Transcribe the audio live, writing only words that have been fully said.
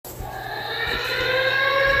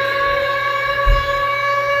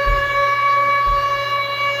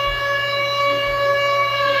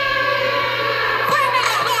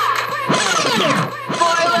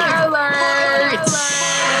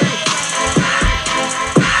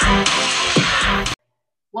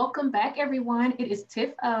back, everyone. It is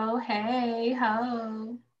Tiff O. Hey,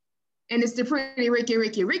 ho. And it's the pretty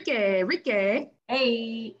Ricky.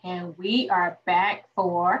 Hey, and we are back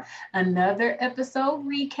for another episode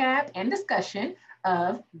recap and discussion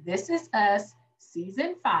of This Is Us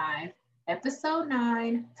Season 5, Episode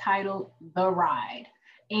 9, titled The Ride.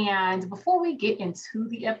 And before we get into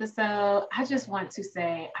the episode, I just want to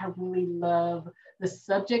say I really love the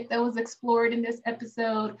subject that was explored in this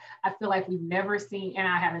episode. I feel like we've never seen, and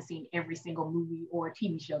I haven't seen every single movie or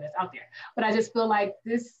TV show that's out there, but I just feel like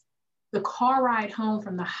the car ride home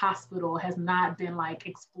from the hospital has not been like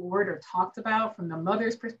explored or talked about from the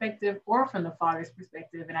mother's perspective or from the father's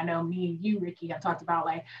perspective. And I know me and you, Ricky, have talked about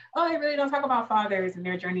like, oh, they really don't talk about fathers and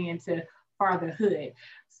their journey into fatherhood.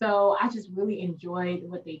 So I just really enjoyed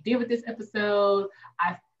what they did with this episode.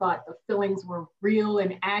 I thought the feelings were real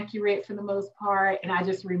and accurate for the most part. And I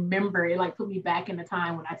just remember it like put me back in the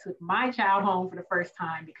time when I took my child home for the first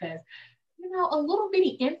time because, a little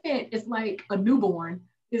bitty infant is like a newborn.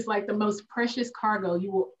 Is like the most precious cargo you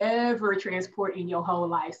will ever transport in your whole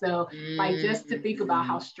life. So like just to think about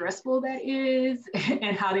how stressful that is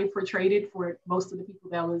and how they portrayed it for most of the people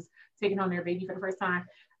that was taking on their baby for the first time,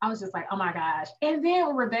 I was just like, oh my gosh. And then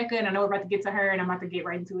with Rebecca, and I know we're about to get to her and I'm about to get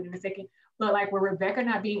right into it in a second, but like with Rebecca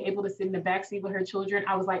not being able to sit in the backseat with her children,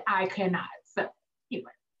 I was like, I cannot. So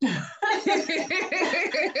anyway.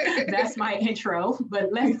 That's my intro,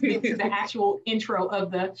 but let's get to the actual intro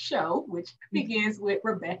of the show, which begins with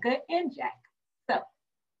Rebecca and Jack. So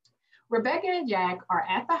Rebecca and Jack are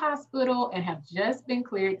at the hospital and have just been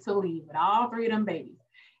cleared to leave with all three of them babies.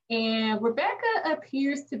 And Rebecca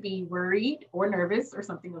appears to be worried or nervous or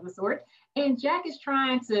something of the sort. And Jack is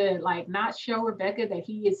trying to like not show Rebecca that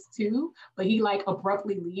he is too, but he like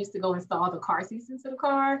abruptly leaves to go install the car seats into the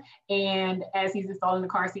car. And as he's installing the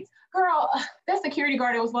car seats, girl, that security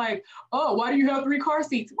guard was like, oh, why do you have 3 car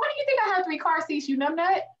seats? Why do you think I have 3 car seats, you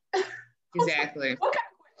numbnut? Exactly. What kind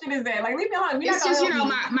of question is that? Like, leave me alone. It's just,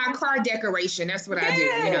 my car decoration. That's what I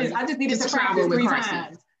do. I just needed to travel 3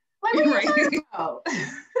 times. Like, what are you talking about?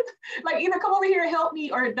 Like, either come over here and help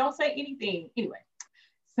me or don't say anything. Anyway,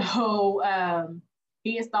 so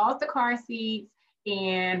he installs the car seats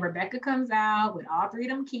and Rebecca comes out with all 3 of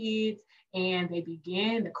them kids and they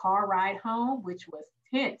begin the car ride home, which was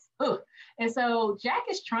tense. Ugh. And so Jack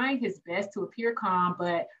is trying his best to appear calm,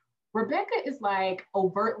 but Rebecca is like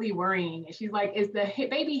overtly worrying. And she's like, is the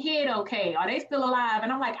baby head okay? Are they still alive?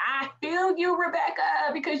 And I'm like, I feel you,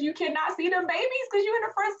 Rebecca, because you cannot see them babies because you're in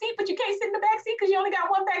the front seat, but you can't sit in the back seat because you only got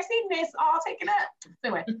one back seat and it's all taken up. So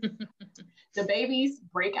anyway, the babies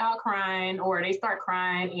break out crying or they start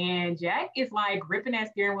crying and Jack is like gripping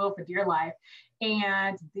that steering wheel for dear life.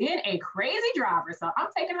 And then a crazy driver. So I'm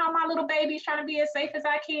taking out my little babies, trying to be as safe as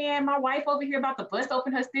I can. My wife over here about to bust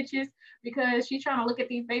open her stitches because she's trying to look at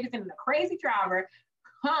these babies. And the crazy driver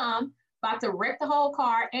about to wreck the whole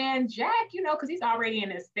car. And Jack, because he's already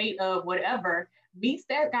in a state of whatever, meets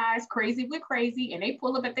that guy's crazy with crazy. And they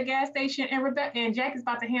pull up at the gas station and Jack is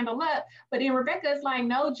about to handle up. But then Rebecca is like,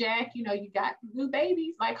 no, Jack, you got new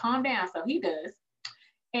babies. Like, calm down. So he does.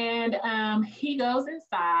 And he goes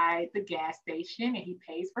inside the gas station and he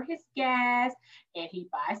pays for his gas and he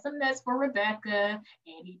buys some nuts for Rebecca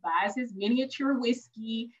and he buys his miniature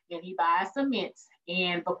whiskey and he buys some mints.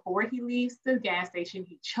 And before he leaves the gas station,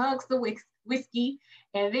 he chugs the whiskey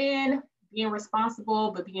and then being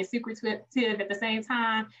responsible but being secretive at the same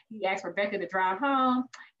time, he asks Rebecca to drive home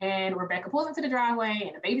and Rebecca pulls into the driveway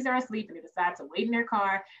and the babies are asleep and they decide to wait in their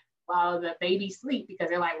car while the babies sleep because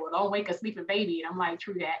they're like, well, don't wake a sleeping baby. And I'm like,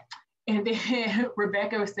 true that. And then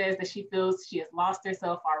Rebecca says that she feels she has lost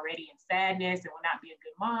herself already in sadness and will not be a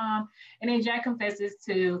good mom. And then Jack confesses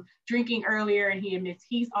to drinking earlier and he admits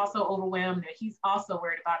he's also overwhelmed and he's also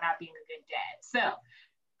worried about not being a good dad.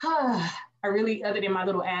 So I really, other than my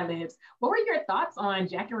little ad-libs, what were your thoughts on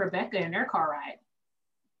Jack and Rebecca and their car ride?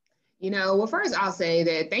 Well, first I'll say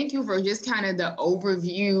that thank you for just kind of the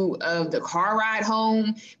overview of the car ride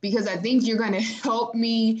home, because I think you're going to help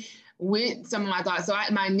me with some of my thoughts. So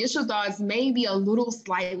my initial thoughts may be a little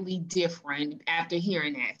slightly different after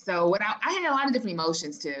hearing that. So I had a lot of different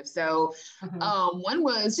emotions too. So one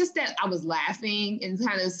was just that I was laughing and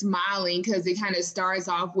kind of smiling because it kind of starts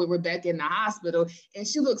off with Rebecca in the hospital and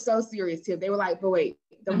she looked so serious too. They were like, but wait,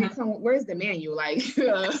 where's the manual? Like,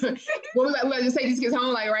 what was I going to say these kids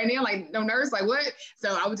home like right now? Like, no nurse, like what?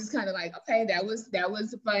 So I was just kind of like, okay, that was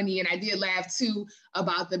funny. And I did laugh too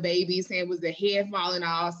about the baby saying was the head falling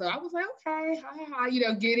off. So I was like, okay,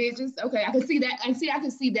 get it. Just, okay, I can see that. I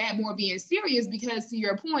can see that more being serious because to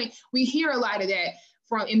your point, we hear a lot of that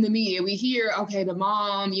from in the media. We hear, okay, the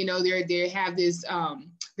mom, they have this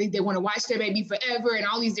they want to watch their baby forever and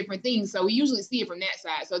all these different things. So we usually see it from that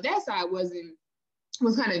side. So that side was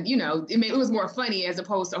kind of, it was more funny as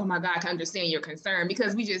opposed to, oh my God, I can understand your concern,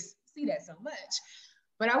 because we just see that so much.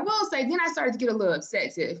 But I will say, then I started to get a little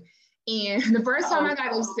upset, Tiff. And the first time I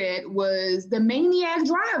got upset was the maniac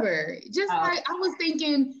driver. Like, I was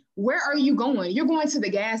thinking, where are you going? You're going to the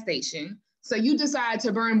gas station. So you decide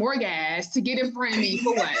to burn more gas to get in front of me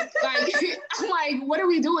for what? Like, I'm like, what are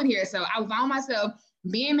we doing here? So I found myself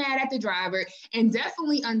being mad at the driver and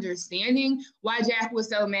definitely understanding why Jack was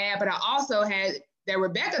so mad. But I also had that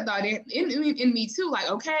Rebecca thought in me too, like,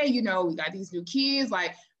 okay, we got these new kids,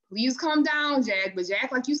 like, please calm down, Jack. But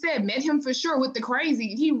Jack, like you said, met him for sure with the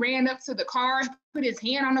crazy. He ran up to the car, put his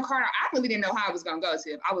hand on the car. I really didn't know how it was going to go,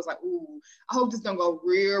 Tiff. I was like, ooh, I hope this don't go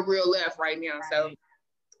real, real left right now. Right. So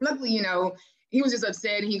luckily, he was just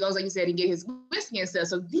upset. And he goes, like you said, and get his whiskey and stuff.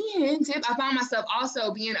 So then, Tiff, I found myself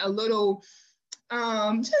also being a little,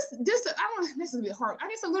 this is a bit hard. I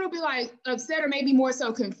guess a little bit like upset, or maybe more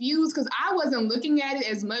so confused, because I wasn't looking at it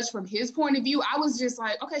as much from his point of view. I was just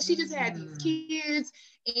like, okay, she just had these kids,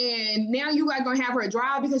 and now you like gonna have her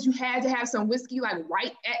drive because you had to have some whiskey like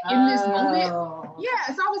in this moment.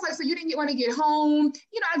 Yeah, so I was like, so you didn't want to get home?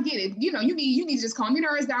 I get it. You need to just calm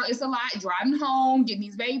your nerves down. It's a lot driving home, getting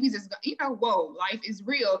these babies. It's whoa, life is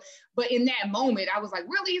real. But in that moment, I was like,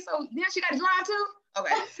 really? So now she got to drive too?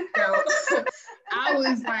 Okay, so I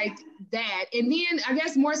was like that. And then I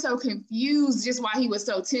guess more so confused just why he was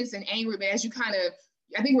so tense and angry. But as you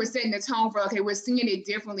I think we're setting the tone for, okay, we're seeing it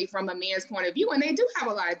differently from a man's point of view. And they do have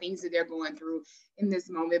a lot of things that they're going through in this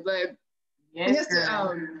moment. But yes,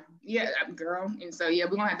 girl. And so, we're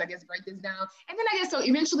gonna have to, I guess, break this down. And then I guess so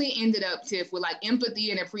eventually ended up, Tiff, with like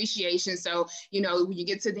empathy and appreciation. So, when you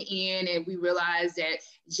get to the end and we realize that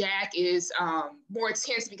Jack is more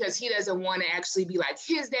tense because he doesn't want to actually be like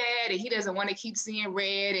his dad, and he doesn't want to keep seeing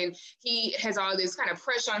red, and he has all this kind of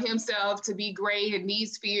pressure on himself to be great and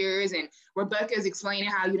these fears. And Rebecca's explaining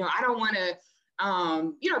how, I don't want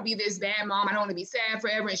to be this bad mom. I don't want to be sad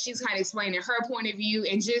forever. And she's kind of explaining her point of view,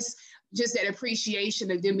 and just that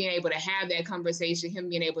appreciation of them being able to have that conversation, him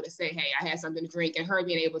being able to say, hey, I had something to drink, and her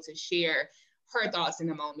being able to share her thoughts in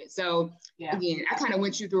the moment. So again, I kind of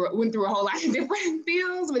went through a whole lot of different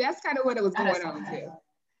feels, but that's kind of what it was going on too.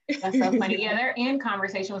 That's so funny. Yeah, their end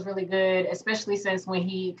conversation was really good, especially since when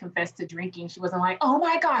he confessed to drinking, she wasn't like, oh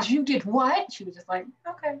my gosh, you did what? She was just like,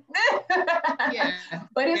 okay. Yeah.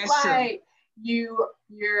 But it's like, true.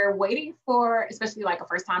 You're waiting for, especially like a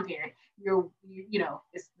first time parent,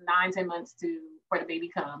 it's 9-10 months before the baby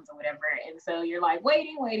comes or whatever. And so you're like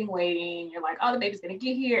waiting. You're like, oh, the baby's gonna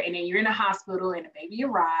get here. And then you're in a hospital and the baby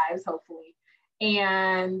arrives, hopefully.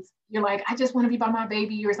 And you're like, I just want to be by my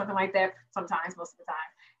baby or something like that sometimes, most of the time.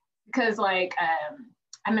 Because like,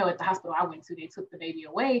 I know at the hospital I went to, they took the baby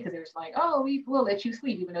away because they were like, oh, we will let you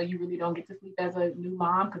sleep, even though you really don't get to sleep as a new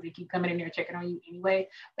mom because they keep coming in there checking on you anyway.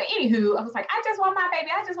 But anywho, I was like, I just want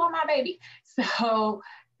my baby. So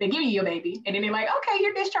they give you your baby, and then they're like, okay,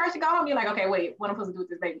 you're discharged to go home. You're like, okay, wait, what am I supposed to do with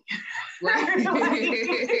this baby? Right.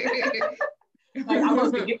 Like I'm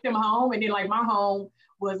supposed to get them home, and then like my home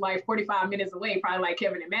was like 45 minutes away, probably like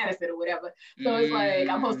Kevin and Madison or whatever. So it's like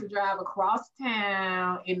I'm supposed to drive across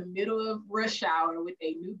town in the middle of rush hour with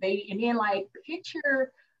a new baby, and then like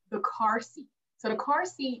picture the car seat. So the car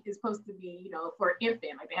seat is supposed to be, for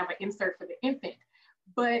infant, like they have an insert for the infant,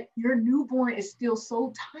 but your newborn is still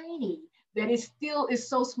so tiny that it still is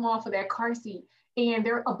so small for that car seat. And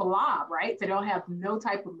they're a blob, right? So they don't have no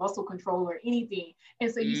type of muscle control or anything.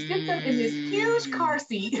 And so you sit them in this huge car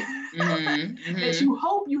seat that you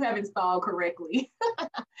hope you have installed correctly.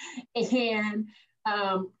 And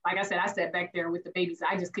like I said, I sat back there with the baby. So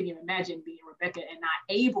I just couldn't even imagine being Rebecca and not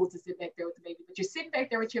able to sit back there with the baby. But you're sitting back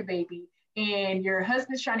there with your baby, and your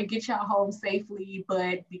husband's trying to get y'all home safely,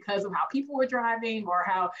 but because of how people were driving, or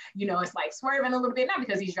how, it's like swerving a little bit, not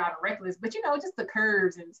because he's driving reckless, but just the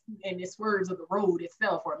curves and the swerves of the road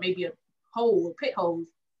itself, or maybe a hole or pit holes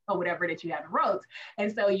or whatever that you have in roads.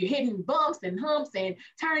 And so you're hitting bumps and humps and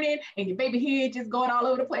turning, and your baby head just going all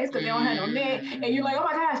over the place because they don't have no neck. And you're like, oh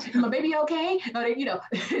my gosh, is my baby okay? Or,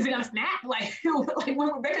 is it gonna snap? Like when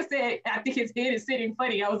Rebecca said, I think his head is sitting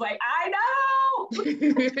funny, I was like, I know. See,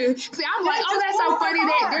 I'm like, oh, that's so funny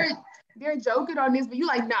that they're joking on this, but you're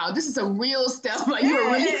like, no, this is some real stuff. Like you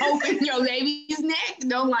were really hoping your baby's neck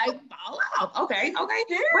don't like fall out. Okay.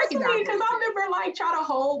 Seriously, because I remember like trying to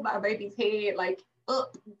hold my baby's head like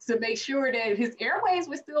up to make sure that his airways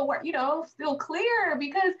were still work, still clear,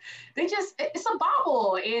 because it's a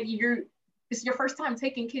bobble, and it's your first time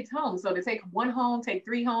taking kids home. So to take one home, take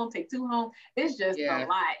three home, take two home, it's just a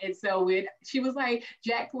lot. And so she was like,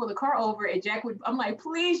 Jack, pull the car over. And I'm like,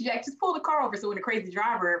 please, Jack, just pull the car over. So when the crazy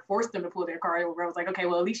driver forced them to pull their car over, I was like, okay,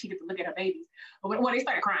 well, at least she gets to look at her babies. But they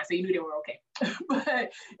started crying, so you knew they were okay.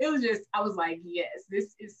 But it was just, I was like, yes,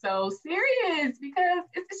 this is so serious because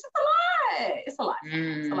it's just a lot. It's a lot.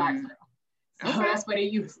 It's a lot. So that's what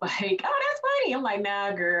he was like, oh, that's funny. I'm like,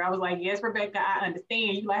 nah, girl. I was like, yes, Rebecca, I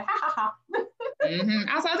understand. You like, ha, ha, ha.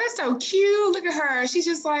 I was like, that's so cute. Look at her. She's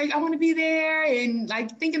just like, I want to be there, and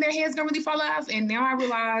like thinking their head's gonna really fall off. And now I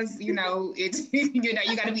realize, it's,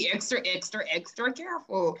 you got to be extra, extra, extra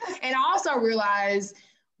careful. And I also realize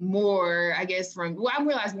more, I guess, I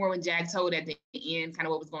realized more when Jack told at the end kind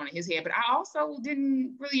of what was going on in his head, but I also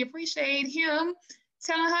didn't really appreciate him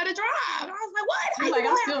telling her to drive. I was like, what?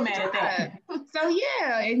 I'm still mad at that. So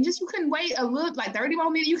yeah, and just you couldn't wait a little, like 30 more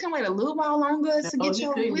minutes. You can wait a little while longer to get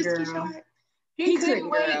your whiskey shot. He couldn't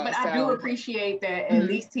wait, but I do appreciate that at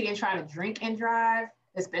least he didn't try to drink and drive,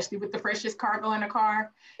 especially with the precious cargo in the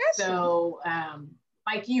car. So,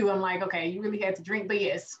 like you, I'm like, okay, you really had to drink, but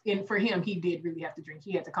yes, and for him, he did really have to drink.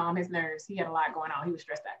 He had to calm his nerves. He had a lot going on. He was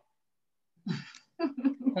stressed out.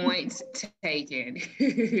 Point taken.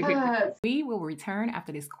 We will return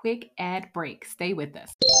after this quick ad break. Stay with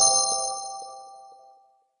us.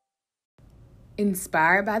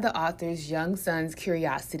 Inspired by the author's young son's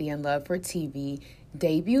curiosity and love for TV,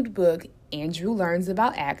 debuted book Andrew Learns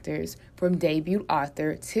About Actors from debut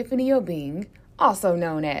author Tiffany Obeng, also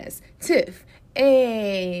known as Tiff,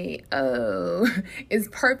 is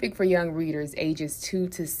perfect for young readers ages 2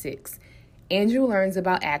 to 6. Andrew Learns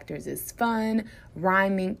About Actors is fun,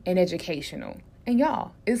 rhyming, and educational. And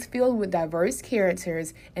y'all, it's filled with diverse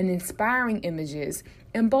characters and inspiring images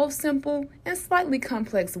in both simple and slightly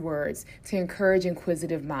complex words to encourage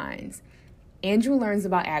inquisitive minds. Andrew Learns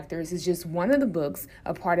About Actors is just one of the books,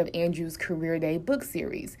 a part of Andrew's Career Day book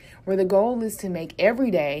series, where the goal is to make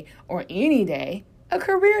every day or any day a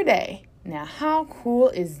career day. Now, how cool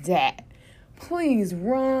is that? Please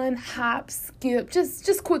run, hop, skip,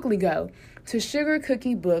 just quickly go to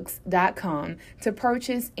sugarcookiebooks.com to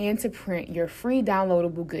purchase and to print your free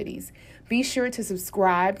downloadable goodies. Be sure to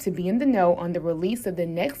subscribe to be in the know on the release of the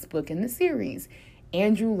next book in the series,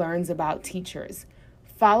 Andrew Learns About Teachers.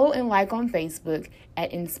 Follow and like on Facebook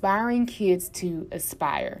at Inspiring Kids to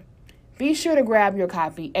Aspire. Be sure to grab your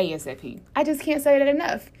copy ASAP. I just can't say that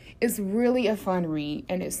enough. It's really a fun read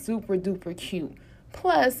and it's super duper cute.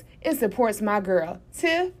 Plus, it supports my girl,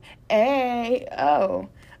 Tiff A.O.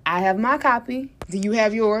 I have my copy. Do you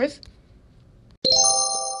have yours?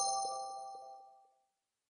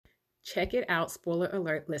 Check it out, spoiler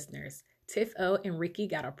alert listeners. Tiff O and Ricky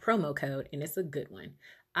got a promo code and it's a good one.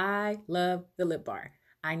 I love the Lip Bar.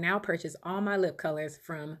 I now purchase all my lip colors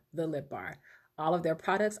from the Lip Bar. All of their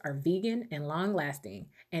products are vegan and long-lasting,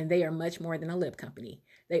 and they are much more than a lip company.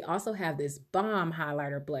 They also have this bomb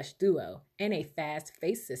highlighter blush duo and a fast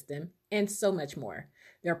face system and so much more.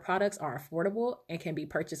 Their products are affordable and can be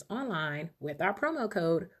purchased online with our promo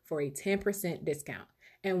code for a 10% discount.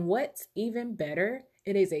 And what's even better,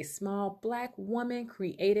 it is a small Black woman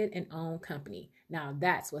created and owned company. Now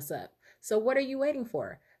that's what's up. So what are you waiting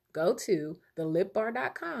for? Go to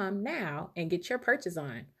thelipbar.com now and get your purchase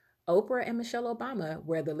on. Oprah and Michelle Obama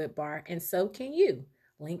wear the Lip Bar, and so can you.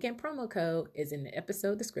 Link and promo code is in the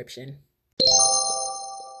episode description.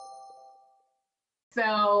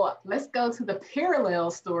 So let's go to the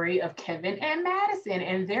parallel story of Kevin and Madison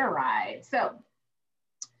and their ride. So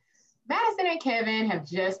Madison and Kevin have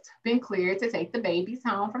just been cleared to take the babies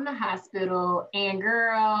home from the hospital. And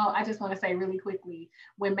girl, I just want to say really quickly,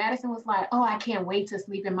 when Madison was like, oh, I can't wait to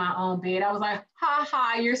sleep in my own bed, I was like, ha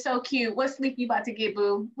ha, you're so cute. What sleep you about to get,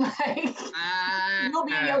 boo? Like, you'll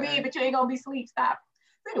be in your bed, but you ain't gonna be asleep. Stop.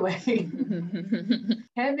 Anyway,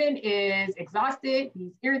 Kevin is exhausted.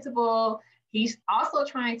 He's irritable. He's also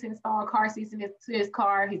trying to install car seats to his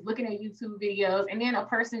car. He's looking at YouTube videos, and then a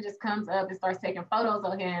person just comes up and starts taking photos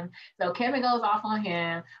of him. So Kevin goes off on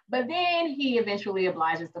him, but then he eventually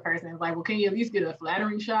obliges the person. He's like, well, can you at least get a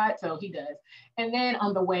flattering shot? So he does. And then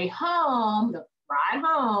on the way home, the ride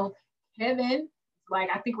home, Kevin, like,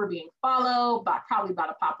 I think we're being followed probably by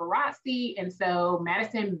the paparazzi. And so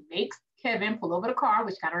Madison makes Kevin pull over the car,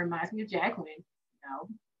 which kind of reminds me of Jack when,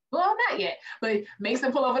 well, not yet, but makes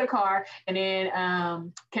him pull over the car. And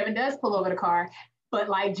then Kevin does pull over the car. But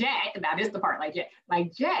like Jack, now this is the part, like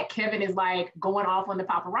Jack, Kevin is like going off on the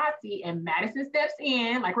paparazzi, and Madison steps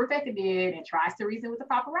in like Rebecca did and tries to reason with the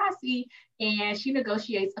paparazzi. And she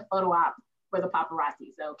negotiates a photo op for the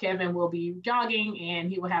paparazzi. So Kevin will be jogging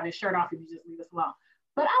and he will have his shirt off if you just leave us alone.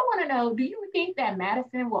 But I want to know, do you think that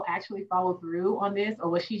Madison will actually follow through on this, or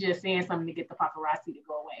was she just saying something to get the paparazzi to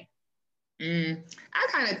go away? I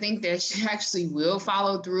kind of think that she actually will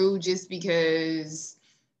follow through just because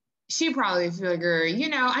she probably figured,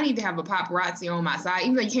 I need to have a paparazzi on my side,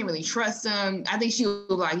 even though you can't really trust him. I think she was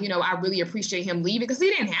like, I really appreciate him leaving because he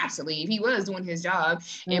didn't have to leave. He was doing his job.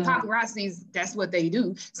 And paparazzis, that's what they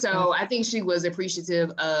do. So I think she was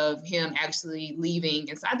appreciative of him actually leaving.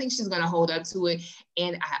 And so I think she's going to hold up to it.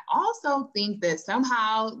 And I also think that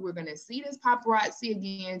somehow we're going to see this paparazzi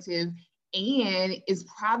again, Tiff, and it's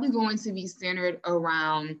probably going to be centered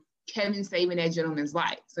around Kevin saving that gentleman's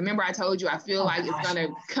life. So remember, I told you, I feel like it's going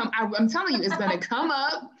to come, I'm telling you, it's going to come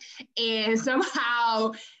up and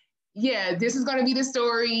somehow, this is going to be the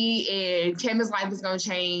story and Kevin's life is going to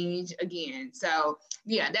change again. So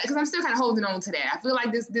because I'm still kind of holding on to that. I feel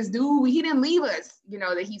like this dude, he didn't leave us,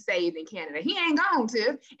 that he saved in Canada. He ain't gone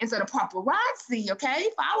to. And so the paparazzi, okay,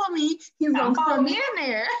 follow me. He's going to come in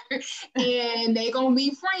there and they're going to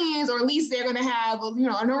be friends, or at least they're going to have, an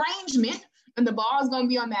arrangement. And the ball is going to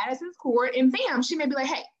be on Madison's court. And bam, she may be like,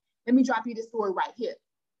 hey, let me drop you this story right here.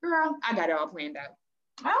 Girl, I got it all planned out.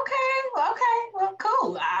 Okay. Well,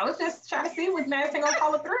 cool. I was just trying to see was Madison going to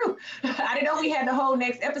follow through. I didn't know we had the whole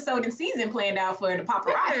next episode and season planned out for the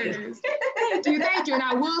paparazzi. Thank you. And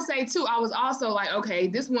I will say, too, I was also like, okay,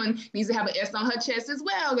 this one needs to have an S on her chest as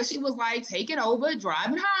well. Because she was like, take it over,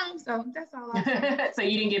 driving home. So that's all I said. So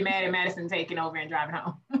you didn't get mad at Madison taking over and driving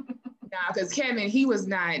home? Nah, because Kevin, he was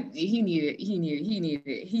not, he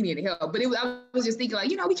needed help. But I was just thinking, like,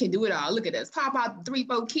 we can do it all. Look at us, pop out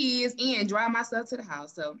 3-4 kids and drive myself to the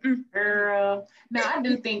house. So, Girl, no, I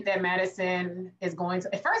do think that Madison is going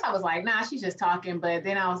to, at first I was like, nah, she's just talking. But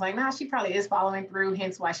then I was like, nah, she probably is following through,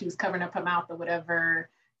 hence why she was covering up her mouth or whatever.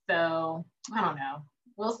 So, I don't know.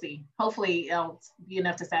 We'll see. Hopefully it'll be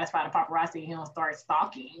enough to satisfy the paparazzi and he'll start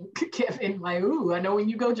stalking Kevin. Like, ooh, I know when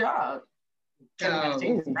you go jog. God, I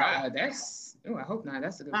hope not.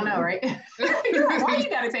 That's a good I know, right? Why you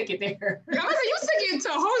gotta take it there? I was like, you took it to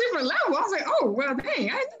a whole different level. I was like, oh, well, dang,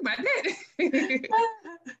 I didn't think about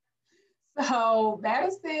that. So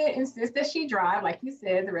Madison insists that she drive, like you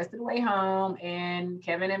said, the rest of the way home. And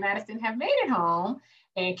Kevin and Madison have made it home.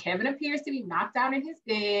 And Kevin appears to be knocked out in his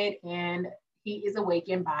bed and he is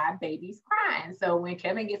awakened by babies crying. So when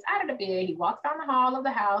Kevin gets out of the bed, he walks down the hall of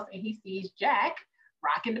the house and he sees Jack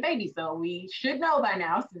rocking the baby. So we should know by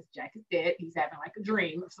now, since Jack is dead, he's having like a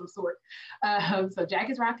dream of some sort. So Jack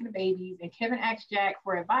is rocking the babies and Kevin asks Jack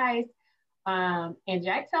for advice. And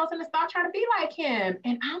Jack tells him to stop trying to be like him.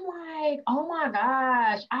 And I'm like, oh my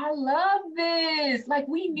gosh, I love this. Like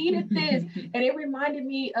we needed this. And it reminded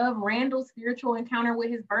me of Randall's spiritual encounter with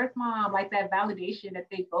his birth mom, like that validation that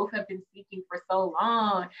they both have been seeking for so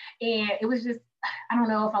long. And it was just, I don't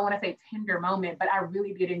know if I want to say tender moment, but I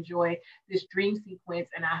really did enjoy this dream sequence.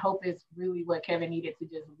 And I hope it's really what Kevin needed to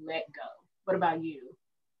just let go. What about you?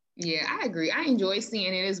 Yeah, I agree. I enjoy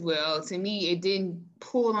seeing it as well. To me, it didn't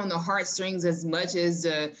pull on the heartstrings as much as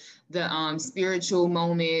the spiritual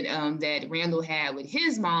moment that Randall had with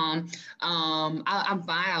his mom. I'm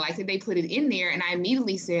fine. I like that they put it in there. And I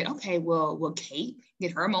immediately said, okay, well, will Kate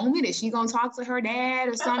get her moment? Is she going to talk to her dad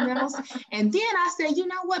or something else? And then I said, you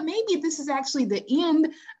know what? Maybe this is actually the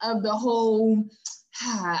end of the whole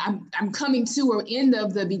I'm coming to or end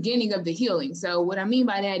of the beginning of the healing. So what I mean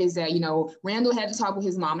by that is that, Randall had to talk with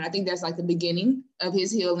his mom. And I think that's like the beginning of his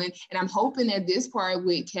healing. And I'm hoping that this part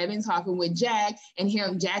with Kevin talking with Jack and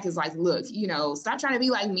Jack is like, look, stop trying to be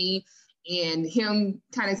like me. And him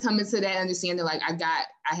kind of coming to that understanding, like,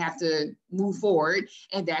 I have to move forward.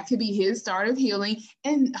 And that could be his start of healing.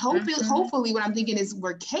 And hopefully what I'm thinking is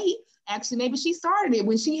where Kate, actually, maybe she started it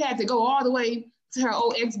when she had to go all the way to her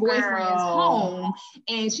old ex-boyfriend's home,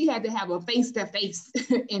 and she had to have a face-to-face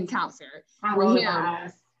encounter with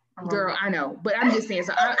him. Girl, I know, but I'm just saying.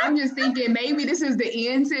 So I'm just thinking maybe this is the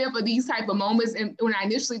end tip of these type of moments. And when I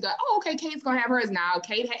initially thought, oh, okay, Kate's gonna have hers now.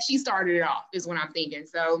 She started it off, is what I'm thinking.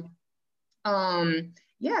 So,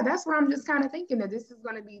 that's what I'm just kind of thinking, that this is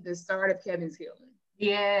gonna be the start of Kevin's healing.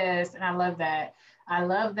 Yes, and I love that.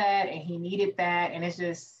 And he needed that, and it's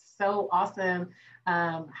just so awesome.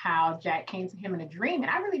 How Jack came to him in a dream. And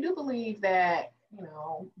I really do believe that,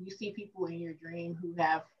 you see people in your dream who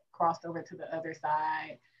have crossed over to the other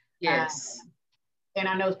side. Yes. And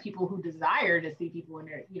I know people who desire to see people in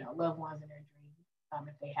their, loved ones in their dreams,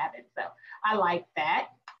 if they haven't. So I like that.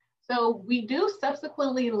 So we do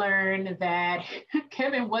subsequently learn that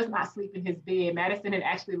Kevin was not asleep in his bed. Madison had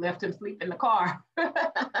actually left him sleep in the car.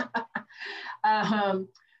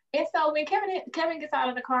 And so when Kevin gets out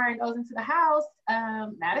of the car and goes into the house,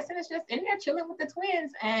 Madison is just in there chilling with the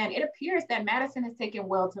twins. And it appears that Madison has taken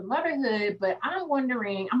well to motherhood, but I'm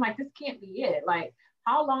wondering, I'm like, this can't be it. Like,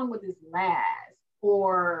 how long would this last?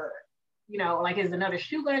 Or, you know, like, is another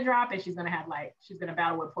shoe going to drop and she's going to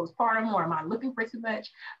battle with postpartum, or am I looking for too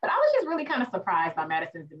much? But I was just really kind of surprised by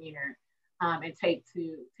Madison's demeanor and taking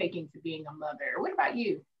to being a mother. What about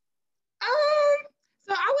you?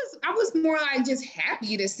 So I was more like just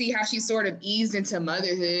happy to see how she sort of eased into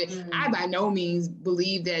motherhood. I by no means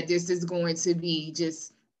believe that this is going to be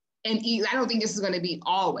just I don't think this is going to be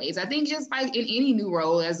always. I think just like in any new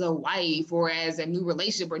role as a wife or as a new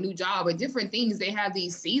relationship or new job or different things, they have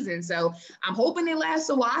these seasons. So I'm hoping it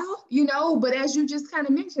lasts a while, you know, but as you just kind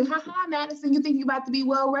of mentioned, haha, Madison, you think you're about to be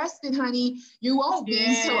well rested, honey. You won't be.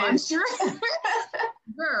 Yes. So I'm sure,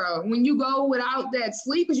 girl, when you go without that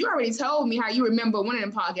sleep, because you already told me how you remember one of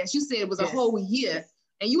them podcasts, you said it was a whole year.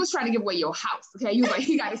 And you was trying to give away your house, okay? You was like,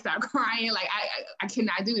 you got to stop crying. Like, I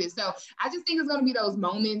cannot do this. So I just think it's going to be those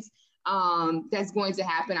moments that's going to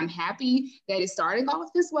happen. I'm happy that it started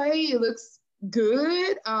off this way. It looks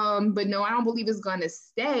good. But no, I don't believe it's going to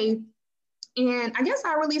stay. And I guess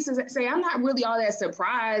I really say I'm not really all that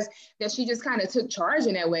surprised that she just kind of took charge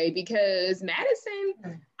in that way, because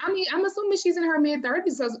Madison, I mean, I'm assuming she's in her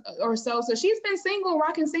mid-30s or so. So she's been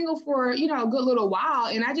rocking single for, you know, a good little while.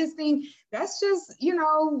 And I just think that's just, you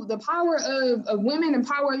know, the power of women and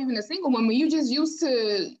power of even a single woman. You just used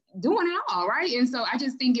to doing it all, right? And so I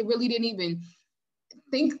just think it really didn't even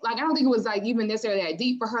I don't think it was like even necessarily that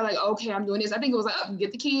deep for her, like, okay, I'm doing this. I think it was like, oh,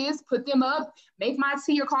 get the kids, put them up, make my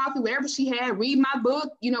tea or coffee, whatever she had, read my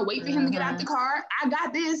book, you know, wait for him to get out the car. I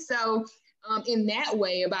got this. So in that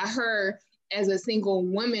way, about her as a single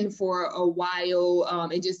woman for a while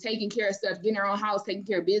and just taking care of stuff, getting her own house, taking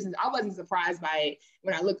care of business, I wasn't surprised by it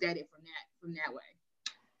when I looked at it from that way.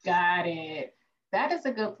 Got it. That is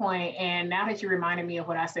a good point. And now that you reminded me of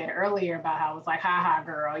what I said earlier about how I was like, ha,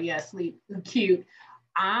 girl, yeah, sleep, cute.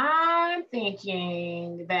 I'm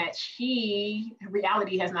thinking that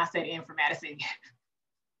reality has not set in for Madison yet.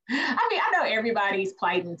 I mean, I know everybody's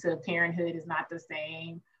plight into parenthood is not the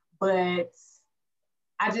same, but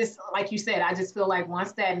I just, like you said, I just feel like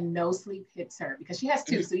once that no sleep hits her, because she has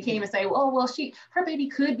two, so you can't even say, oh, well, her baby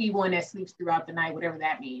could be one that sleeps throughout the night, whatever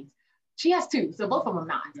that means. She has two, so both of them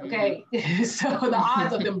not, okay? So the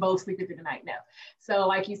odds of them both sleeping through the night, no. So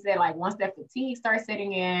like you said, like once that fatigue starts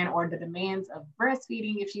setting in, or the demands of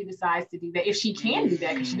breastfeeding, if she decides to do that, if she can do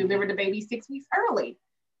that, because she delivered the baby 6 weeks early.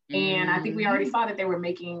 And I think we already saw that they were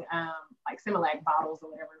making like Similac bottles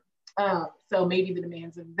or whatever. So maybe the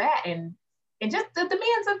demands of that and just the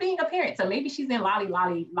demands of being a parent. So maybe she's in lolly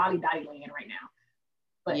dotty land right now.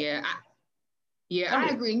 But yeah, I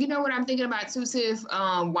agree. And you know what I'm thinking about too, Tiff?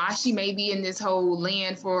 Why she may be in this whole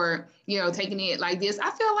land for, you know, taking it like this.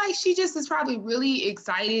 I feel like she just is probably really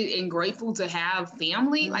excited and grateful to have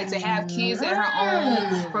family, like to have kids at her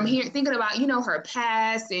own. From here, thinking about, you know, her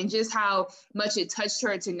past and just how much it touched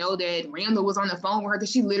her to know that Randall was on the phone with her,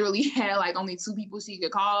 because she literally had like only 2 people she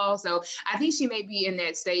could call. So I think she may be in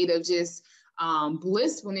that state of just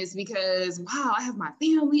blissfulness, because wow, I have my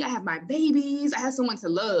family, I have my babies, I have someone to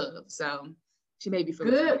love. So she may be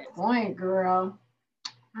feeling good point, girl.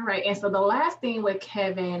 All right, and so the last thing with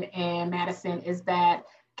Kevin and Madison is that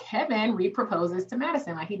Kevin reproposes to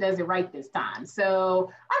Madison, like he does it right this time. So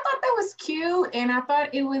I thought that was cute, and I thought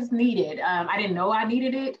it was needed. I didn't know I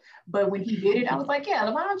needed it, but when he did it, I was like, yeah,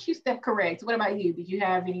 why don't you step correct? What about you? Did you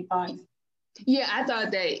have any thoughts? Yeah, I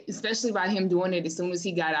thought that, especially by him doing it as soon as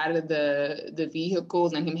he got out of the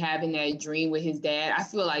vehicles and him having that dream with his dad, I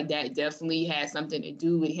feel like that definitely had something to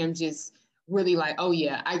do with him just really like, oh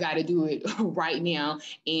yeah, I got to do it right now.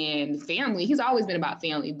 And family, he's always been about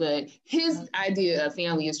family, but his idea of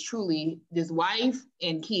family is truly this wife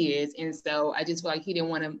and kids. And so I just feel like he didn't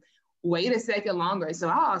want to wait a second longer. So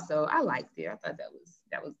I liked it. I thought that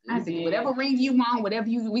was good. Whatever ring you want,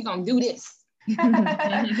 we gonna do this. He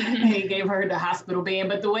gave her the hospital band,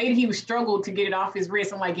 but the way he struggled to get it off his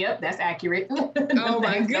wrist, I'm like, yep, that's accurate. Oh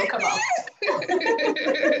my goodness. Come on.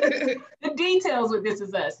 The details with This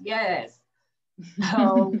Is Us, yes.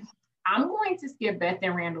 So I'm going to skip Beth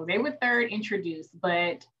and Randall. They were third introduced,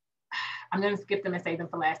 but I'm going to skip them and save them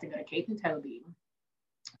for last and go to Kate and Toby.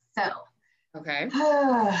 So, okay.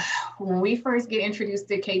 When we first get introduced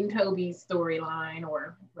to Kate and Toby's storyline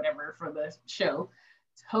or whatever for the show,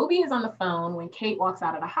 Toby is on the phone when Kate walks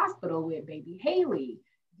out of the hospital with baby Haley.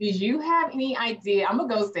 Did you have any idea? I'm going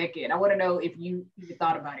to go second. I want to know if you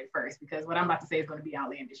thought about it first, because what I'm about to say is going to be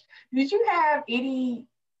outlandish. Did you have any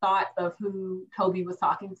thought of who Toby was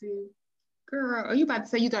talking to? Girl, are you about to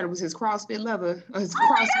say you thought it was his CrossFit lover or his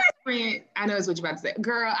CrossFit friend? I know that's what you're about to say.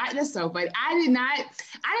 Girl, that's so funny. I didn't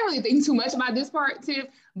really think too much about this part, Tiff,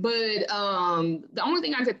 but the only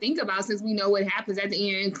thing I could think about, since we know what happens at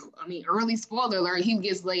the end, I mean, early spoiler alert, he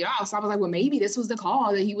gets laid off. So I was like, well, maybe this was the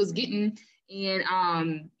call that he was getting.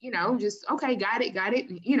 And, just, okay, got it,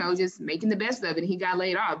 just making the best of it. And he got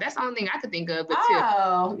laid off. That's the only thing I could think of. But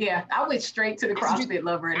yeah, I went straight to the CrossFit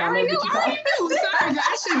lover. And I already knew. Sorry,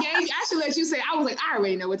 I should let you say. I was like, I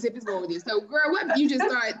already know what Tiff is going with this. So, girl, what you just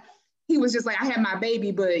thought? He was just like, I had my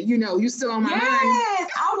baby, but you still on my mind.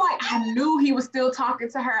 Yes, I'm like, I knew he was still talking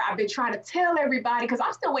to her. I've been trying to tell everybody because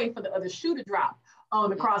I'm still waiting for the other shoe to drop on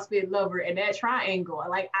the CrossFit lover and that triangle.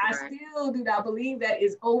 Like, I still do not believe that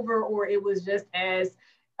is over, or it was just as,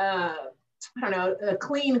 I don't know, a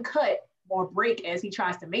clean cut or break as he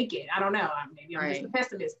tries to make it. I don't know. Maybe I'm just a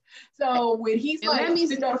pessimist. So when he's like,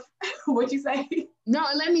 what'd you say? No,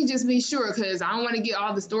 let me just be sure, because I don't want to get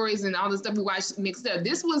all the stories and all the stuff we watched mixed up.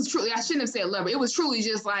 This was truly, I shouldn't have said lover. It was truly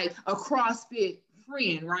just like a CrossFit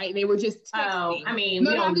friend, right? They were just texting. Oh, I mean,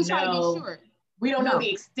 we don't know. We don't know the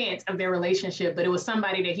extent of their relationship, but it was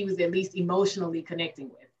somebody that he was at least emotionally connecting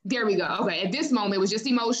with. There we go. Okay. At this moment, it was just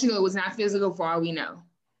emotional. It was not physical, for all we know.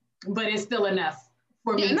 But it's still enough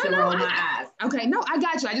for me to roll my eyes. Okay. No, I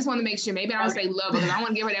got you. I just want to make sure. Maybe I don't say lover, because I don't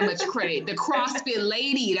want to give her that much credit. The CrossFit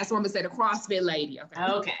lady. That's what I'm going to say. The CrossFit lady.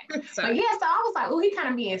 Okay. But yeah, so I was like, oh, he kind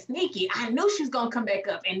of being sneaky. I knew she was going to come back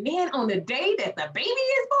up. And then on the day that the baby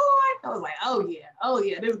is born, I was like, oh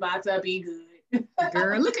yeah, this is about to be good.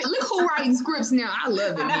 Girl, look who writing scripts now. I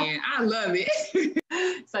love it, man. I love it.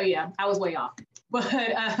 So yeah, I was way off. But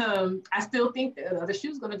I still think that the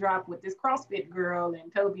shoe's gonna drop with this CrossFit girl and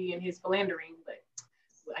Toby and his philandering, but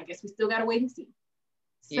I guess we still gotta wait and see.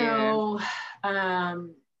 So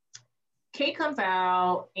Kate comes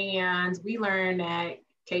out and we learn that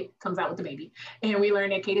Kate comes out with the baby, and we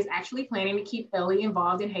learn that Kate is actually planning to keep Ellie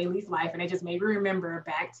involved in Haley's life. And it just made me remember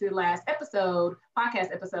back to the last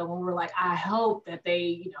podcast episode, when we were like, I hope that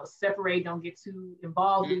they, separate, don't get too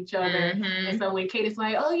involved with each other. Mm-hmm. And so when Kate is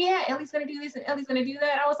like, oh yeah, Ellie's gonna do this and Ellie's gonna do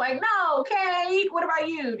that, I was like, no, Kate, what about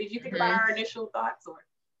you? Did you think about our initial thoughts? Or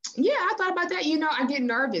yeah, I thought about that. I get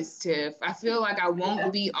nervous, Tiff. I feel like I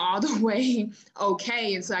won't be all the way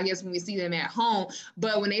okay until I guess when we see them at home.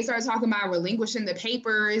 But when they started talking about relinquishing the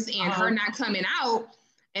papers and her not coming out,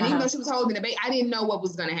 and even though she was holding the baby, I didn't know what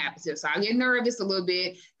was going to happen, Tiff. So I get nervous a little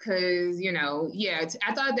bit because,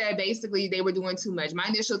 I thought that basically they were doing too much. My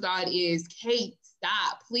initial thought is, Kate,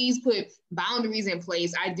 stop. Please put boundaries in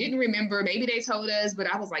place. I didn't remember. Maybe they told us,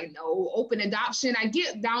 but I was like, no, open adoption. I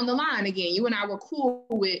get down the line again. You and I were cool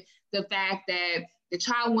with the fact that the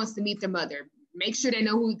child wants to meet their mother. Make sure they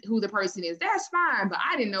know who the person is. That's fine. But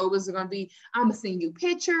I didn't know it was going to be, I'm going to send you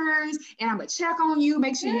pictures and I'm going to check on you.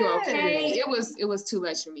 Make sure you're okay. It was too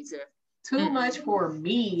much for me to. Too much for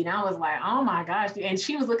me. And I was like, oh my gosh. And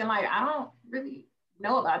she was looking like, I don't really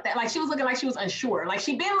know about that. Like, she was looking like she was unsure. Like,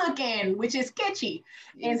 she'd been looking, which is sketchy.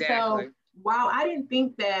 Exactly. And so while I didn't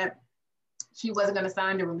think that she wasn't going to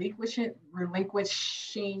sign the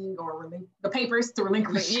relinquishing or the papers to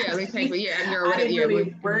relinquish. Yeah, the paper. Yeah, I didn't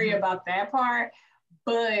really worry about that part.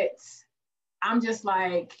 But I'm just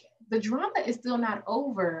like, the drama is still not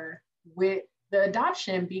over with the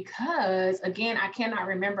adoption, because again, I cannot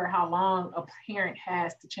remember how long a parent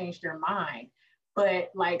has to change their mind.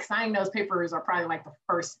 But like, signing those papers are probably like the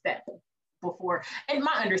first step before, and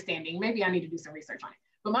my understanding, maybe I need to do some research on it,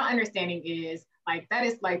 but my understanding is like, that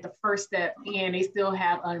is like the first step, and they still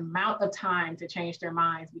have an amount of time to change their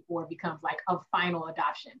minds before it becomes like a final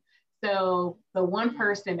adoption. So the one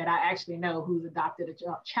person that I actually know who's adopted a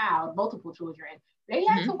child, multiple children, they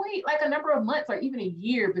had to wait like a number of months or even a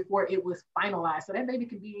year before it was finalized. So that baby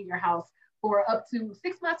could be in your house for up to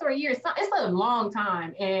 6 months or a year. It's a long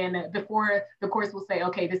time. And before the courts will say,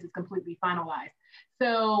 okay, this is completely finalized.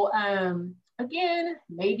 So again,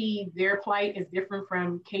 maybe their plight is different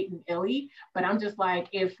from Kate and Ellie, but I'm just like,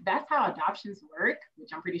 if that's how adoptions work, which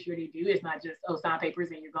I'm pretty sure they do, it's not just, oh, sign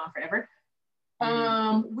papers and you're gone forever.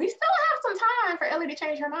 We still have some time for Ellie to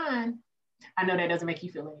change her mind. I know that doesn't make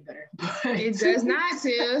you feel any better. But it does not,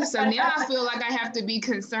 Tiff. So now I feel like I have to be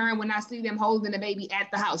concerned when I see them holding the baby at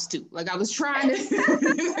the house too. Like, I was trying to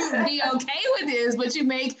be okay with this, but you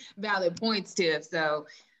make valid points, Tiff. So,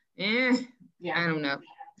 I don't know.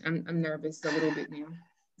 I'm nervous a little bit now.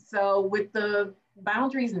 So with the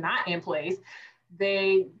boundaries not in place,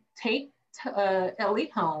 they take Ellie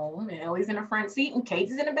home, and Ellie's in the front seat and Kate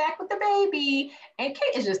is in the back with the baby, and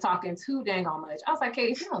Kate is just talking too dang on much. I was like,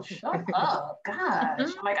 Kate, if you don't shut up, gosh,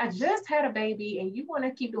 like, I just had a baby and you want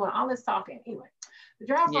to keep doing all this talking. Anyway, the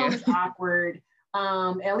drive home is awkward.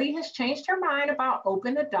 Ellie has changed her mind about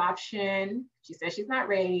open adoption. She says she's not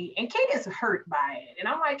ready, and Kate is hurt by it. And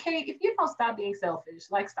I'm like, Kate, if you don't stop being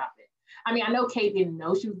selfish, like, stop it. I mean, I know Kate didn't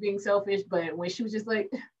know she was being selfish, but when she was just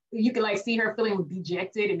like, you can like see her feeling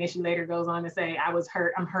dejected, and then she later goes on to say,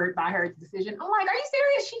 I'm hurt by her decision. I'm like, are you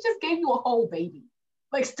serious? She just gave you a whole baby.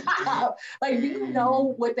 Like, stop. Like, do you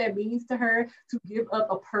know what that means to her to give up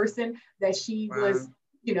a person that she was,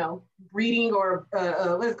 breeding or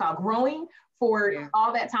what is it called, growing for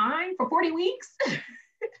all that time, for 40 weeks?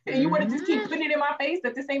 And you want to just keep putting it in my face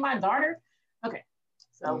that this ain't my daughter? Okay,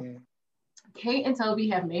 so Kate and Toby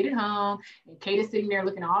have made it home, and Kate is sitting there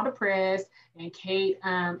looking all depressed, and Kate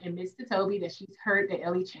admits to Toby that she's hurt that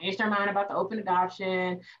Ellie changed her mind about the open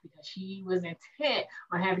adoption because she was intent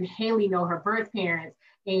on having Haley know her birth parents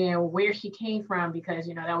and where she came from, because,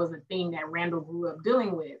 that was a thing that Randall grew up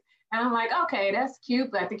dealing with. And I'm like, okay, that's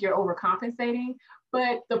cute, but I think you're overcompensating.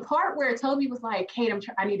 But the part where Toby was like, Kate,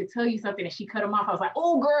 I need to tell you something, and she cut him off, I was like,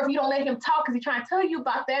 oh, girl, if you don't let him talk, because he's trying to tell you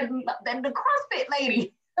about the CrossFit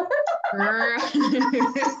lady. Girl,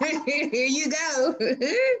 here you go.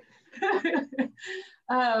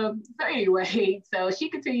 So anyway, so she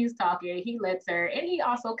continues talking. He lets her, and he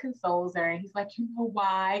also consoles her. And he's like, you know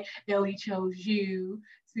why Ellie chose you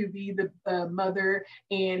to be the mother?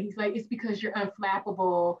 And he's like, it's because you're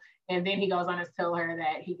unflappable. And then he goes on to tell her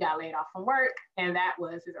that he got laid off from work, and that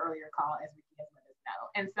was his earlier call, as Ricky has let us know.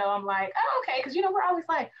 And so I'm like, oh, okay, because we're always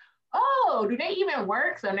like, oh, do they even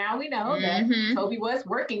work? So now we know that Toby was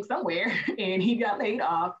working somewhere and he got laid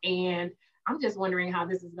off. And I'm just wondering how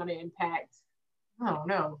this is going to impact, I don't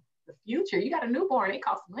know, the future. You got a newborn, it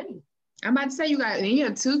costs money. I'm about to say you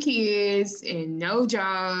have 2 kids and no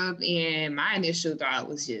job. And my initial thought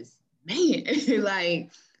was just, man, like,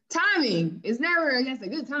 timing is never, I guess, a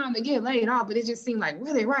good time to get laid off, but it just seemed like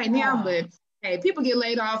really right now. But hey, people get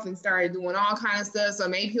laid off and started doing all kinds of stuff. So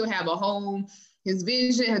maybe he'll have a home, his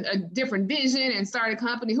vision, a different vision, and start a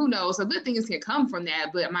company. Who knows? So good things can come from that.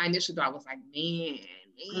 But my initial thought was like, man,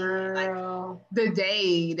 like the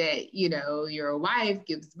day that, your wife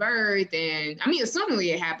gives birth, and I mean, assuming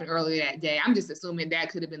it happened earlier that day, I'm just assuming that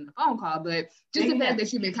could have been the phone call, but just the fact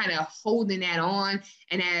that you've been kind of holding that on.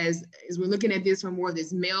 And as we're looking at this from more of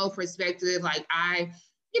this male perspective, like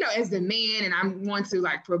as the man, and I want to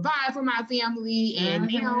like provide for my family, and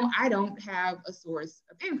now I don't have a source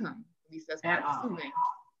of income. At least that's what I'm assuming.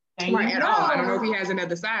 Right, at all. I don't know if he has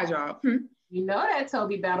another side job. You know that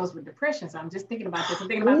Toby battles with depression. So I'm just thinking about this. I'm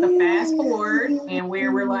thinking about the fast forward and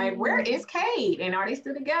where we're like, where is Kate? And are they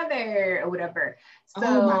still together or whatever? So,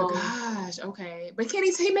 oh my gosh. Okay. But can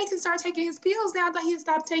he make him start taking his pills now? I thought he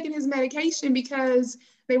stopped taking his medication because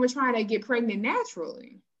they were trying to get pregnant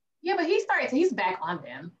naturally. Yeah, but he's back on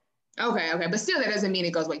them. Okay. But still, that doesn't mean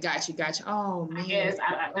it goes, wait, gotcha. Oh, man. I guess.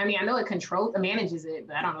 I mean, I know it manages it,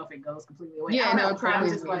 but I don't know if it goes completely away. Yeah, no, it probably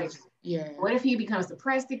just like, what if he becomes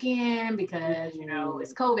depressed again? Because,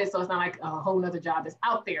 it's COVID, so it's not like a whole nother job is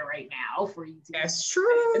out there right now for you to. That's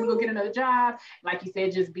true. Let me go get another job. Like you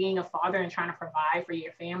said, just being a father and trying to provide for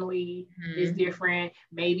your family is different.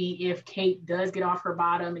 Maybe if Kate does get off her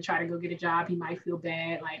bottom and try to go get a job, he might feel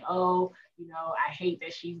bad. Like, oh, I hate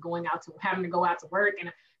that she's having to go out to work.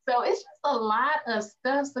 And so it's just a lot of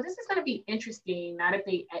stuff. So this is going to be interesting now that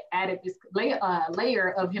they added this layer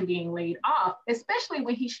of him being laid off, especially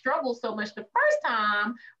when he struggled so much the first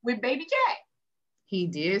time with baby Jack. He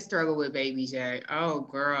did struggle with baby Jack. Oh,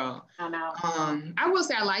 girl. I know. I will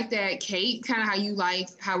say I like that, Kate, kind of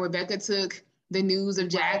how Rebecca took the news of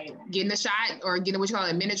Jack getting a shot or getting what you call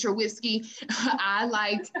it, miniature whiskey. I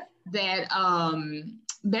liked that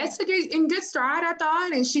Beth took it in good stride, I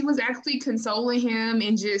thought, and she was actually consoling him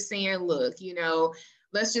and just saying, look,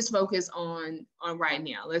 let's just focus on right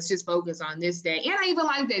now. Let's just focus on this day. And I even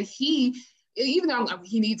like that even though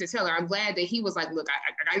he needs to tell her, I'm glad that he was like, look,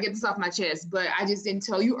 I gotta get this off my chest, but I just didn't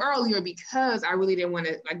tell you earlier because I really didn't want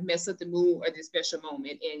to like mess up the mood or this special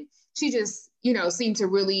moment. And she just, seemed to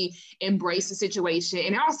really embrace the situation.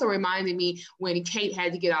 And it also reminded me when Kate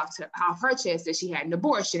had to get off her chest that she had an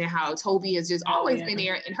abortion and how Toby has just always been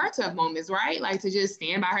there in her tough moments, right? Like to just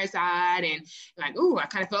stand by her side and like, ooh, I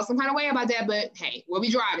kind of felt some kind of way about that, but hey, where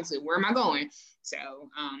we driving to? Where am I going? So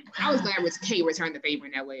I was glad Kate returned the favor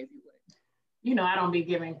in that way, if you would. I don't be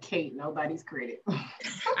giving Kate nobody's credit.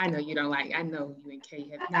 I know you don't I know you and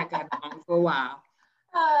Kate have not gotten along for a while.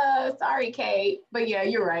 Sorry, Kate. But yeah,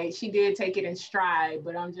 you're right. She did take it in stride,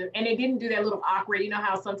 but and it didn't do that little awkward,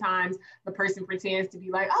 how sometimes the person pretends to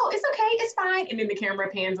be like, oh, it's okay, it's fine. And then the camera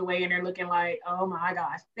pans away and they're looking like, oh my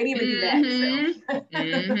gosh, they didn't even do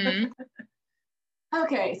that. So.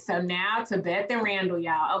 Okay, so now to Beth and Randall,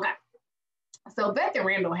 y'all. Okay. So Beth and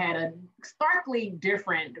Randall had a starkly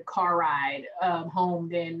different car ride home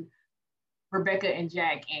than Rebecca and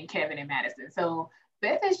Jack and Kevin and Madison. So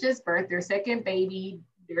Beth has just birthed their second baby,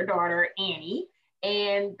 their daughter, Annie,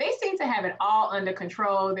 and they seem to have it all under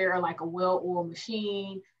control. They're like a well-oiled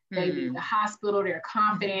machine. They leave the hospital, they're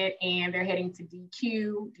confident, and they're heading to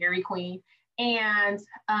DQ, Dairy Queen. And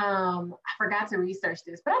I forgot to research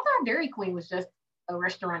this, but I thought Dairy Queen was just a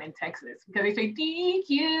restaurant in Texas because they say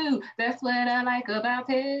DQ. That's what I like about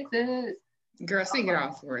Texas. Girl, sing it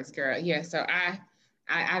off for us, girl. Yeah, so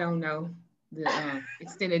I don't know the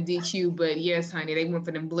extended DQ, but yes, honey, they went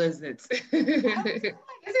for them blizzards. Is it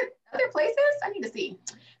other places? I need to see.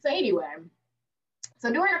 So anyway,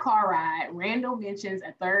 so during a car ride, Randall mentions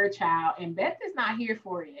a third child, and Beth is not here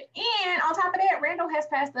for it. And on top of that, Randall has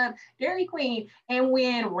passed up Dairy Queen. And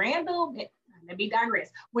when Randall, let me digress.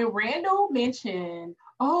 When Randall mentioned,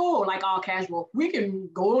 oh, like all casual, we can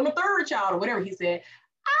go on a third child or whatever he said,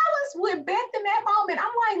 I was with Beth in that moment.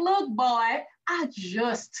 I'm like, look, boy, I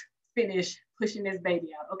just finished pushing this baby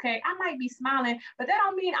out, okay? I might be smiling, but that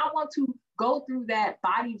don't mean I want to go through that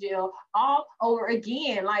body gel all over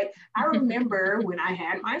again. Like, I remember when I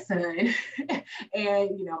had my son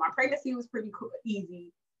and, you know, my pregnancy was pretty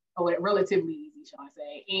easy, or relatively easy, shall I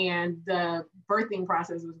say, and the birthing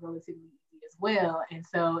process was relatively easy as well. And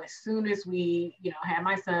so as soon as we, you know, had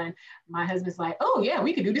my son, my husband's like, oh yeah,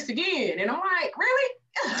 we could do this again. And I'm like, really?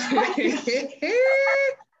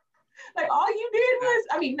 Like all you did was,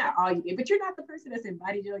 I mean, not all you did, but you're not the person that's in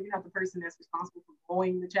body gel. You're not the person that's responsible for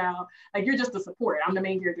growing the child. Like you're just the support. I'm the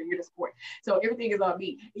main character. You're the support. So everything is on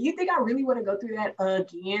me. You think I really want to go through that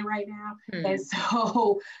again right now? And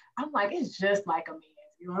so I'm like, it's just like a man.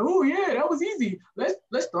 You're like, oh yeah, that was easy. Let's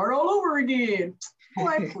start all over again.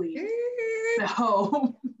 Boy, please.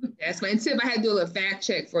 So that's my tip. I had to do a little fact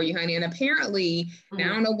check for you, honey. And apparently, now I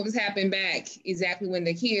don't know what was happening back exactly when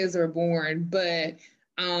the kids were born, but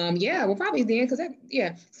yeah, well, probably then, because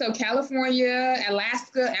so California,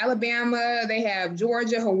 Alaska, Alabama, they have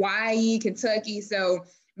Georgia, Hawaii, Kentucky. So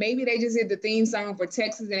maybe they just did the theme song for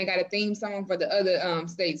Texas and they got a theme song for the other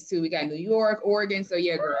states too. We got New York, Oregon. So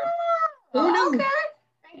yeah, girl. Okay.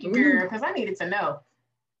 Thank you, girl, because I needed to know.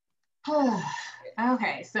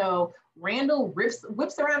 Okay, so Randall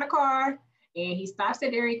whips around the car and he stops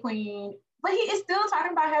at Dairy Queen. But he is still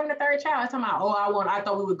talking about having a third child. He's talking about, I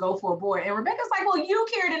thought we would go for a boy. And Rebecca's like, well, you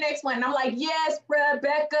carry the next one. And I'm like, yes,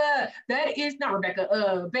 Rebecca. That is not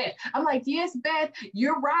Rebecca, Beth. I'm like, yes, Beth,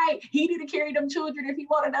 you're right. He need to carry them children if he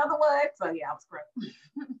want another one. So yeah, I was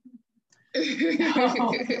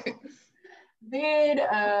screwed. Then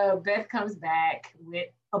Beth comes back with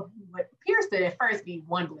what appears to at first be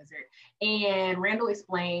one blizzard. And Randall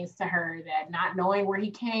explains to her that not knowing where he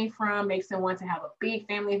came from makes him want to have a big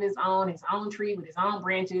family of his own tree with his own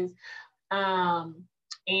branches. And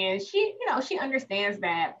she, you know, she understands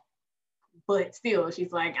that, but still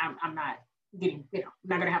she's like, I'm not getting, you know, I'm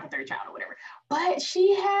not gonna have a third child or whatever. But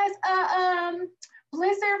she has a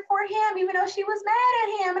blizzard for him, even though she was mad at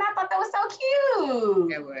him. And I thought that was so cute.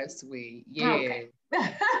 That was sweet. Yeah. Okay.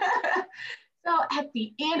 So at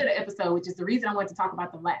the end of the episode, which is the reason I wanted to talk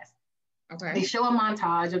about the last, they show a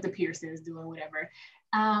montage of the Pearsons doing whatever.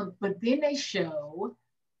 But then they show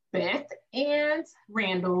Beth and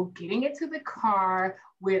Randall getting into the car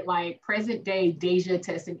with like present day Deja,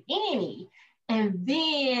 Tess, and Annie. And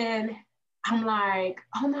then I'm like,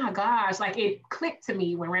 oh my gosh, like it clicked to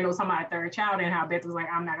me when Randall was talking about a third child and how Beth was like,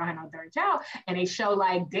 I'm not gonna have no third child. And they show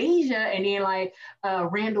like Deja and then like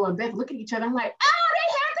Randall and Beth look at each other. I'm like, oh, they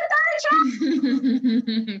had the third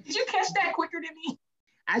child. Did you catch that quicker than me?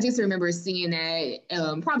 I just remember seeing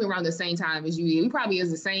that probably around the same time as you did. It probably is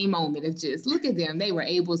the same moment of just, look at them. They were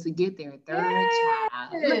able to get their third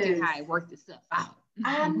child. Look at how it worked itself out.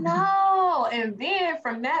 I know. And then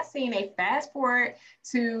from that scene, they fast forward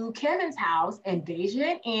to Kevin's house and Deja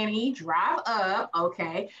and Annie drive up,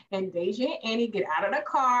 okay? And Deja and Annie get out of the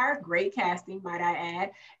car. Great casting, might I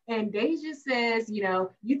add. And Deja says, you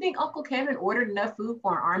know, you think Uncle Kevin ordered enough food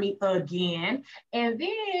for an army again? And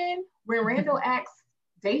then when Randall asks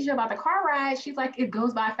Deja about the car ride, she's like, it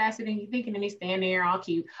goes by faster than you think, and then they stand there all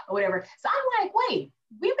cute or whatever. So I'm like, wait,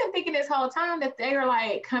 we've been thinking this whole time that they are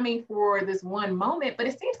like coming for this one moment, but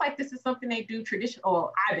it seems like this is something they do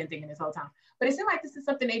traditional. I've been thinking this whole time, but it seems like this is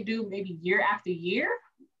something they do maybe year after year.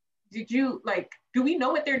 Did you like, do we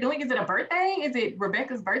know what they're doing? Is it a birthday? Is it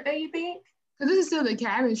Rebecca's birthday, you think? Because this is still the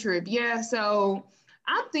cabin trip. Yeah, so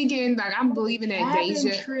I'm thinking, like, I'm believing that Deja,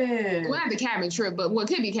 well, not the cabin trip, but well, it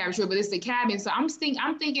could be a cabin trip, but it's the cabin. So I'm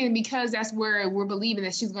thinking because that's where we're believing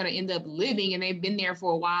that she's going to end up living and they've been there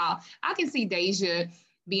for a while. I can see Deja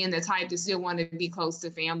being the type to still want to be close to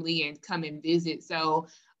family and come and visit. So,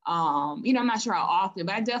 you know, I'm not sure how often,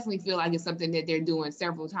 but I definitely feel like it's something that they're doing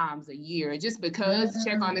several times a year, just because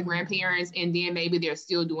check on the grandparents, and then maybe they're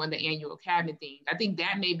still doing the annual cabin thing. I think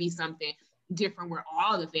that may be something different where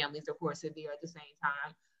all the families, of course, are there at the same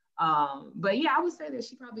time. But yeah, I would say that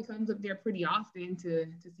she probably comes up there pretty often to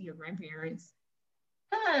see her grandparents.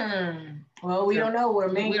 Well, we don't know where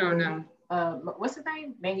Manuel. We don't know. What's his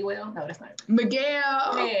name? Manuel? No, that's not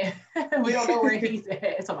Miguel. Yeah. We don't know where he's at.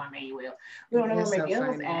 It's about Manuel. We don't know where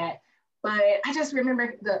Miguel's at. But I just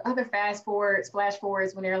remember the other flash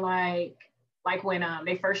forwards when they're like when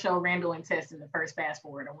they first showed Randall and Tess in the first fast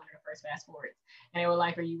forward, or one of the first fast forwards, and they were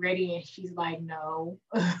like, "Are you ready?" And she's like, "No."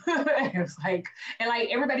 It was like, and like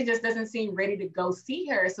everybody just doesn't seem ready to go see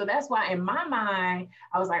her. So that's why in my mind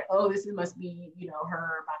I was like, "Oh, this must be, you know,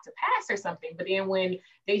 her about to pass or something." But then when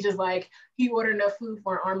they just like, he ordered enough food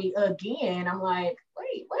for an army again, I'm like,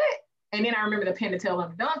 "Wait, what?" And then I remember the pin to tail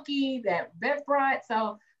on the donkey that Beth brought.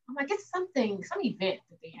 So I'm like, it's some event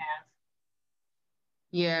that they have.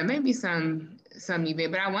 Yeah, maybe some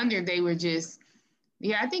event, but I wonder if they were just,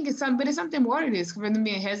 yeah, I think it's something more to this, for them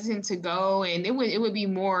being hesitant to go, and it would be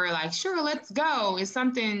more like, sure, let's go. It's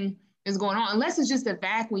something is going on, unless it's just the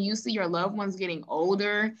fact when you see your loved ones getting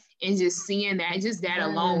older and just seeing that, just that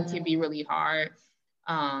alone can be really hard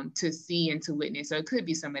to see and to witness. So it could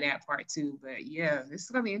be some of that part too. But yeah, this is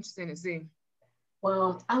gonna be interesting to see.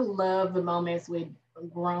 Well, I love the moments with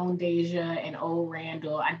grown Deja and old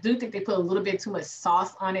Randall. I do think they put a little bit too much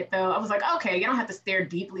sauce on it, though. I was like, okay, you don't have to stare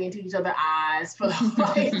deeply into each other's eyes for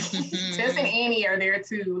like Tess and Annie are there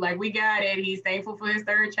too. Like, we got it. He's thankful for his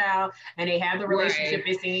third child, and they have the relationship.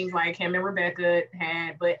 Right. It seems like him and Rebecca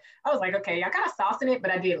had, but I was like, okay, y'all kind of saucing it,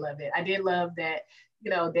 but I did love it. I did love that, you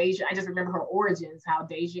know, Deja. I just remember her origins, how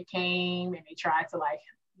Deja came and they tried to like,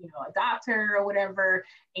 you know, adopt her or whatever,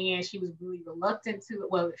 and she was really reluctant to it.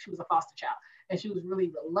 Well, she was a foster child, and she was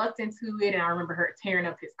really reluctant to it. And I remember her tearing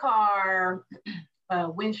up his car,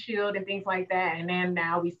 windshield and things like that. And then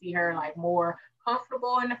now we see her like more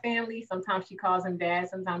comfortable in the family. Sometimes she calls him dad,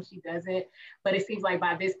 sometimes she doesn't. But it seems like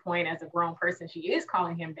by this point, as a grown person, she is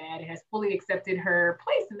calling him dad and has fully accepted her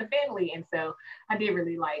place in the family. And so I did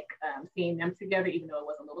really like seeing them together, even though it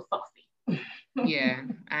was a little saucy. Yeah,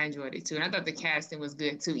 I enjoyed it too. And I thought the casting was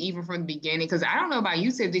good too, even from the beginning. Because I don't know about you,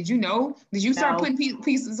 Tiff, did you start putting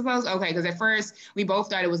pieces of puzzle? Okay, because at first we both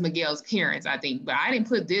thought it was Miguel's parents, I think, but I didn't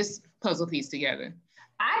put this puzzle piece together.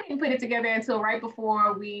 I didn't put it together until right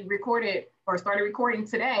before we recorded or started recording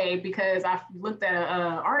today, because I looked at an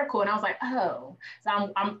article and I was like, oh,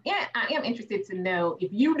 so I am interested to know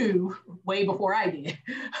if you knew way before I did.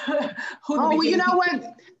 Well, you know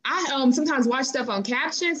what? I sometimes watch stuff on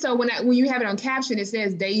caption. So when you have it on caption, it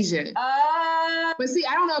says Deja. But see,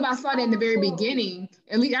 I don't know if I saw that in the very beginning.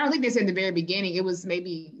 At least I don't think they said in the very beginning. It was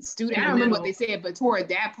maybe student. I don't remember what they said, but toward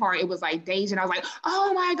that part, it was like Deja. And I was like,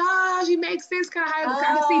 oh my gosh, it makes sense. I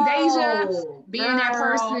can see Deja being that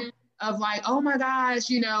person of like, oh my gosh,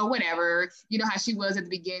 you know, whatever. You know how she was at the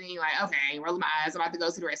beginning, like, okay, rolling my eyes, I'm about to go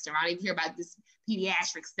to the restaurant. I didn't hear about this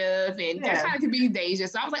pediatric stuff, and that kind of could be Deja.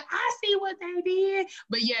 So I was like, I see what they did.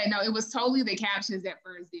 But yeah, no, it was totally the captions that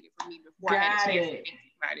first did it for me before I had a chance to think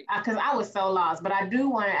about it. Because I was so lost. But I do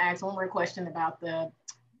want to ask one more question about the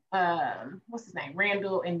what's his name?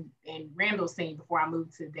 Randall and Randall's scene before I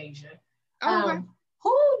moved to Deja. Okay.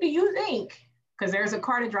 Who do you think? Because there's a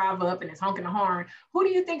car to drive up and it's honking the horn. Who do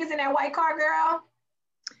you think is in that white car, girl?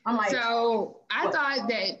 I'm like, so I thought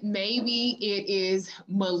that maybe it is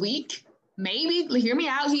Malik. Maybe, hear me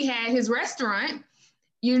out. He had his restaurant.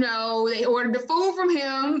 You know, they ordered the food from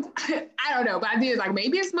him. I don't know, but I did like,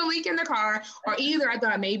 maybe it's Malik in the car, or either I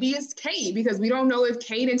thought maybe it's Kate, because we don't know if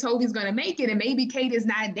Kate and Toby's gonna make it, and maybe Kate is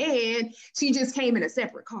not dead. She just came in a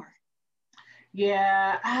separate car.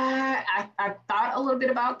 Yeah, I thought a little bit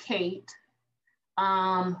about Kate.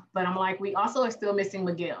 But I'm like, we also are still missing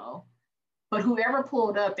Miguel. But whoever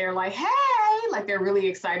pulled up, they're like, hey, like they're really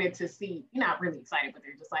excited to see, not really excited, but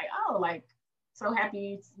they're just like, oh, like, so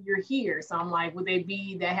happy you're here. So I'm like, would they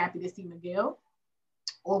be that happy to see Miguel?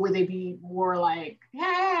 Or would they be more like,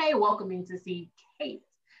 hey, welcoming to see Kate?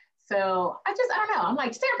 So I don't know. I'm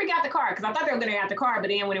like, Sarah got the car, because I thought they were going to get the car, but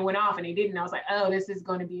then when it went off and they didn't, I was like, oh, this is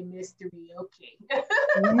going to be a mystery. Okay.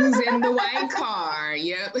 Who's in the white car?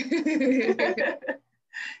 Yep.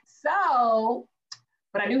 So,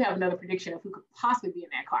 but I do have another prediction of who could possibly be in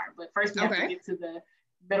that car. But first, we have to get to the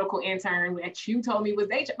medical intern that you told me was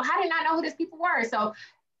Deja. But I did not know who these people were. So,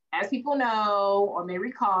 as people know or may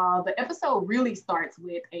recall, the episode really starts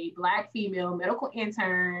with a Black female medical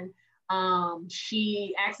intern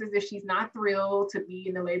She asks if she's not thrilled to be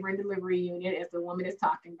in the labor and delivery unit as the woman is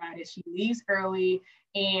talking about it. She leaves early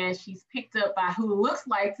and she's picked up by who looks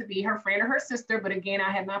like to be her friend or her sister. But again,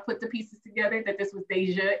 I have not put the pieces together that this was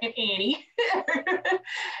Deja and Annie.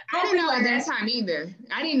 I didn't know at that time either.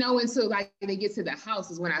 I didn't know until like they get to the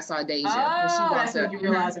house is when I saw Deja. Oh, that's when you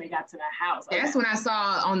realized when they got to the house. Okay. That's when I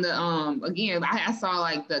saw on the, again, I saw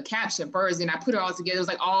like the caption first and I put it all together. It was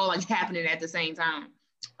like all like happening at the same time.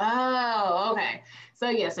 Oh, okay. So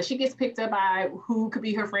yeah, so she gets picked up by who could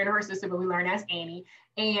be her friend or her sister, but we learn that's Annie.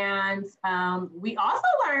 And we also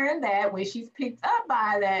learned that when she's picked up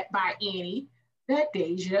by Annie, that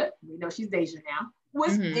Deja, we know she's Deja now,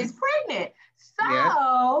 is pregnant.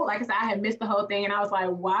 So, like I said, I had missed the whole thing, and I was like,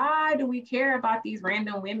 why do we care about these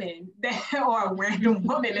random women or a random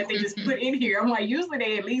woman that they just put in here? I'm like, usually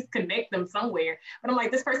they at least connect them somewhere, but I'm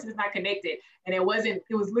like, this person is not connected. And it was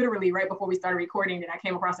literally right before we started recording that I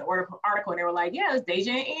came across an article, and they were like, yeah, it was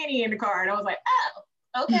Deja and Annie in the car, and I was like,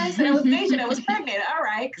 oh, okay, so that was Deja that was pregnant. All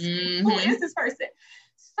right, who is this person?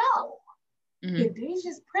 So, if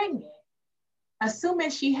Deja's pregnant,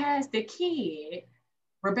 assuming she has the kid,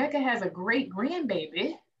 Rebecca has a great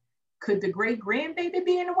grandbaby. Could the great grandbaby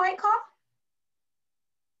be in the white car?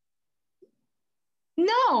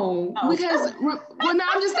 No, because no,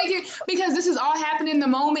 I'm just thinking because this is all happening in the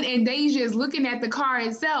moment, and Deja is looking at the car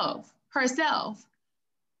herself.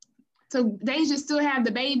 So Deja still have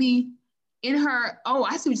the baby in her. Oh,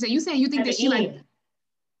 I see what you're saying. You saying you think that she like,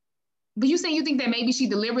 but you saying you think that maybe she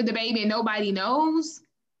delivered the baby and nobody knows?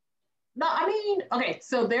 No, I mean, okay,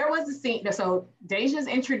 so there was a scene, so Deja's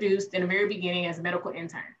introduced in the very beginning as a medical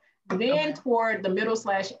intern. Then toward the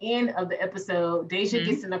middle/end of the episode, Deja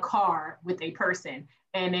gets in the car with a person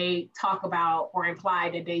and they talk about or imply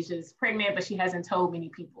that Deja's pregnant, but she hasn't told many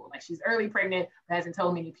people. Like she's early pregnant, but hasn't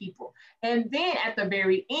told many people. And then at the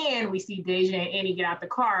very end, we see Deja and Annie get out the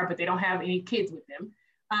car, but they don't have any kids with them.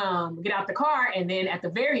 Get out the car, and then at the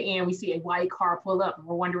very end, we see a white car pull up, and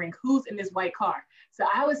we're wondering who's in this white car. So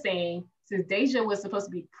I was saying, since Deja was supposed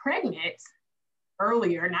to be pregnant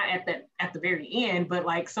earlier, not at the very end, but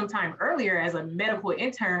like sometime earlier as a medical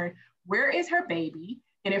intern, where is her baby?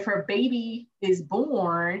 And if her baby is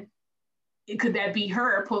born, could that be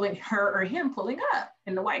her or him pulling up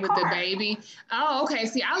in the white car? With the baby? Oh, okay.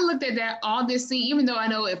 See, I looked at that all this scene, even though I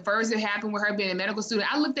know at first it happened with her being a medical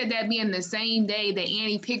student, I looked at that being the same day that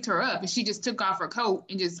Annie picked her up and she just took off her coat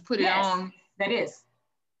and just put it on. That is.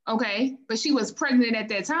 Okay, but she was pregnant at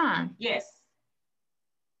that time. Yes.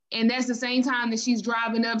 And that's the same time that she's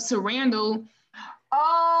driving up to Randall.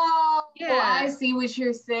 Oh, yeah. I see what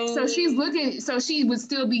you're saying. So she's looking, so she would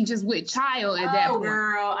still be just with child at that point. Oh,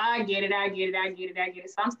 girl, I get it.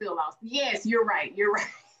 So I'm still lost. Yes, you're right. Okay.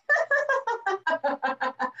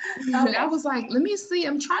 I was like, let me see.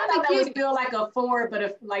 I'm trying to get. That was still like a forward,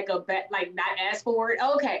 but like not as forward.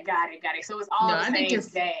 Okay, got it. So it's all the same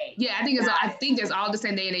day. Yeah, I think it's all the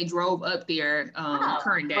same day, and they drove up there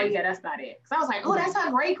current day. Oh yeah, that's not it. So I was like, oh, that's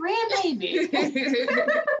her great grandbaby.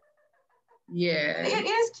 Yeah. It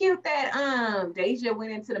is cute that Deja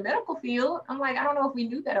went into the medical field. I'm like, I don't know if we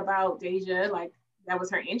knew that about Deja. Like that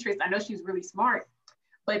was her interest. I know she's really smart.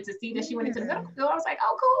 But to see that she went into the medical field, I was like,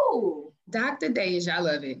 oh, cool. Dr. Deja, I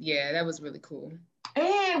love it. Yeah, that was really cool.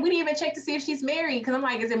 And we didn't even check to see if she's married because I'm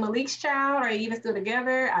like, is it Malik's child? Are they even still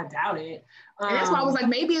together? I doubt it. And that's why I was like,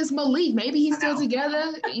 maybe it's Malik. Maybe he's still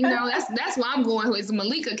together. You know, that's why I'm going. It's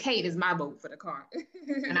Malik or Kate is my vote for the car.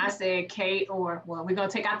 And I said Kate or, well, we're going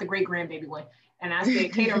to take out the great grandbaby one. And I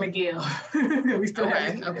said Kate or Miguel. We still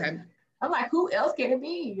have okay. I'm like, who else can it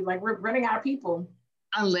be? Like, we're running out of people.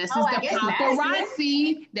 Unless it's the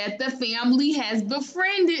paparazzi that the family has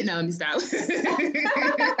befriended. No, let me stop.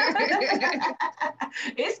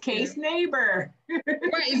 It's Kate's neighbor.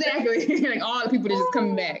 Right, exactly. Like all the people that just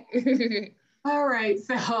coming back. All right.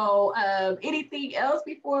 So anything else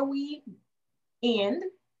before we end?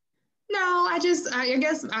 No, I guess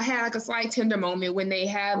I had like a slight tender moment when they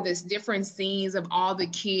have this different scenes of all the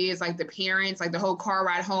kids, like the parents, like the whole car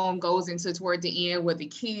ride home goes into toward the end with the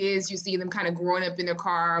kids. You see them kind of growing up in the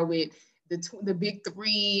car with the big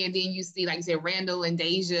three, and then you see, like you said, Randall and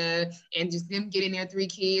Deja, and just them getting their 3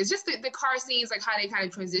 kids. Just the car scenes, like how they kind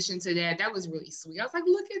of transitioned to that. That was really sweet. I was like,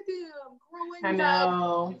 look at them growing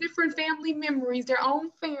up, different family memories, their own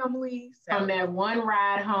families. So. From that one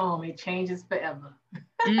ride home, it changes forever.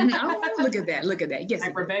 Oh, look at that. Yes.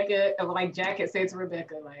 Like Rebecca, like Jack had said to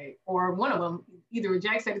Rebecca, like, or one of them, either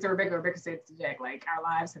Jack said it to Rebecca or Rebecca said it to Jack, like, our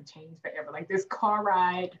lives have changed forever. Like this car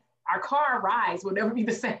ride, our car rides will never be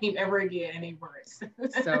the same ever again, and it weren't.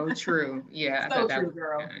 So true. Yeah. So true,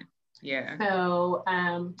 girl. Yeah. So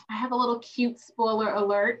I have a little cute spoiler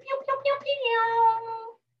alert. Pew, pew, pew, pew.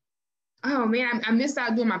 Oh man, I missed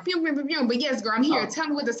out doing my pew, pew, pew, pew. But yes, girl, I'm here. Tell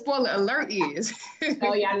me what the spoiler alert is.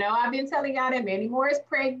 So y'all know I've been telling y'all that Mandy Moore is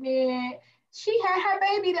pregnant. She had her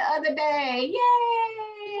baby the other day.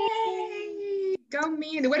 Yay! Go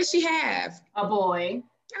Mandy. What does she have? A boy.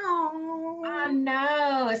 Oh, I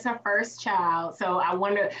know. It's her first child. So I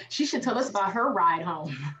wonder, she should tell us about her ride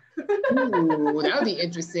home. Ooh, that would be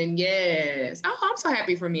interesting. Yes. Oh, I'm so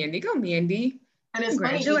happy for Mandy. Go Mandy. And it's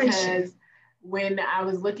funny because when I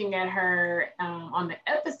was looking at her on the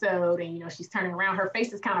episode and, you know, she's turning around, her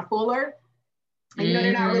face is kind of fuller. And, you know,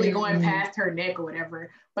 they're not really going past her neck or whatever.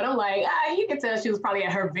 But I'm like, you can tell she was probably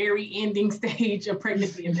at her very ending stage of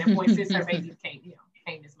pregnancy at that point since her baby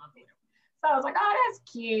came this month. So I was like, oh, that's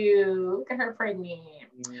cute. Look at her pregnant.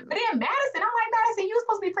 But then Madison, I'm like, Madison, you were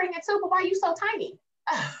supposed to be pregnant too, but why are you so tiny?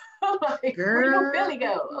 I'm like, where did your belly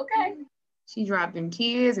go? Okay. She dropped them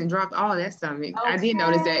kids and dropped all that stuff. Okay. I did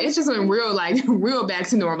notice that. It's just went real back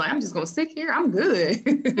to normal. Like, I'm just going to sit here. I'm good.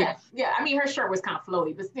 Yeah. I mean, her shirt was kind of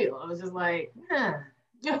floaty, but still, I was just like,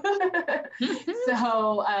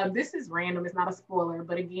 So this is random. It's not a spoiler.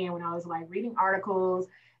 But again, when I was like reading articles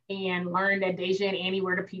and learned that Deja and Annie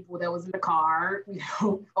were the people that was in the car, you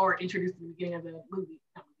know, or introduced at the beginning of the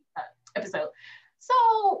episode. So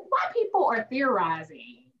why people are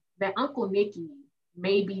theorizing that Uncle Nicky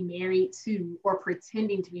may be married to or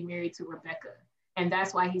pretending to be married to Rebecca. And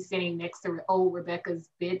that's why he's sitting next to old Rebecca's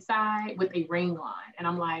bedside with a ring on. And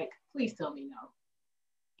I'm like, please tell me no.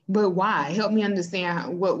 But why? Help me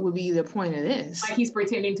understand what would be the point of this. Like he's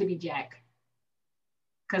pretending to be Jack.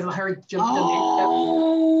 Because of her jump.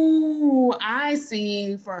 Oh, I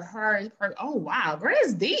see. For her. Oh, wow. Girl,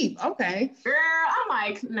 it's deep. Okay. Girl, I'm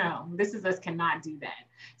like, no, This Is Us cannot do that.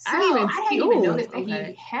 So I didn't even notice that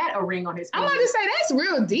he had a ring on his finger. I'm about to say, that's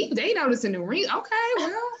real deep. They noticing the ring. Okay,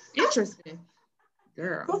 well, interesting.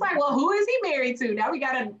 Girl. It's like, well, who is he married to? Now we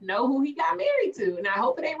got to know who he got married to. And I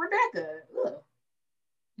hope it ain't Rebecca. Ugh.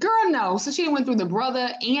 Girl, no. So she went through the brother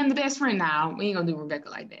and the best friend now. We ain't going to do Rebecca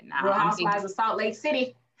like that now. Real Housewives of Salt Lake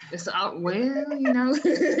City. It's well, you know.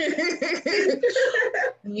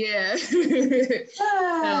 Yeah.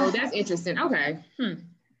 So that's interesting. Okay.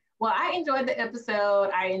 Well, I enjoyed the episode.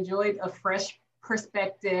 I enjoyed a fresh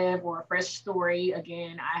perspective or a fresh story.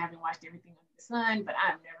 Again, I haven't watched everything under the sun, but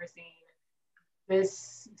I've never seen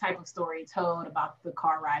this type of story told about the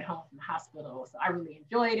car ride home from the hospital. So I really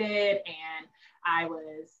enjoyed it. And I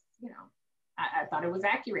was, you know, I thought it was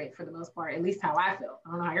accurate for the most part, at least how I felt. I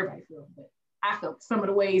don't know how everybody feels, but I felt some of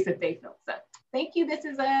the ways that they felt. So thank you. This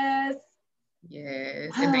is us.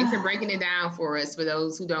 Yes. And thanks for breaking it down for us. For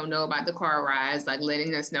those who don't know about the car rides, like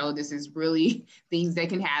letting us know this is really things that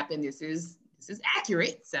can happen. This is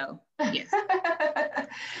accurate. So yes.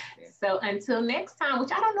 So until next time,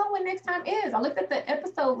 which I don't know when next time is. I looked at the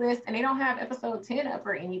episode list and they don't have episode 10 up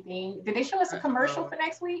or anything. Did they show us a commercial for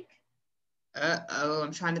next week?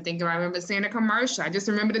 I'm trying to think if I remember seeing a commercial. I just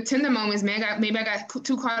remember the tender moments, man. Maybe I got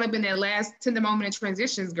too caught up in that last tender moment in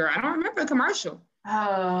transitions, girl. I don't remember a commercial.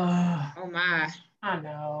 Oh my. I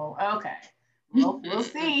know. Okay. Well, we'll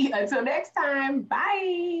see. Until next time.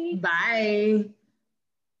 Bye. Bye.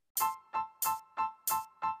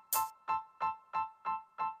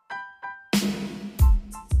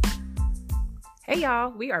 Hey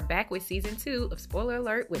y'all, we are back with season 2 of Spoiler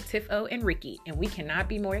Alert with Tiff-O and Ricky, and we cannot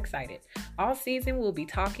be more excited. All season we'll be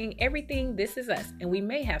talking everything This Is Us, and we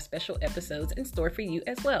may have special episodes in store for you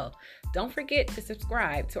as well. Don't forget to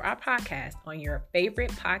subscribe to our podcast on your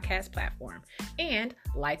favorite podcast platform, and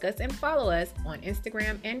like us and follow us on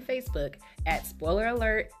Instagram and Facebook at Spoiler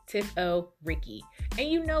Alert Tiff-O Ricky.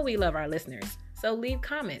 And you know we love our listeners, so leave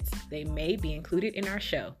comments. They may be included in our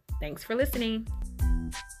show. Thanks for listening.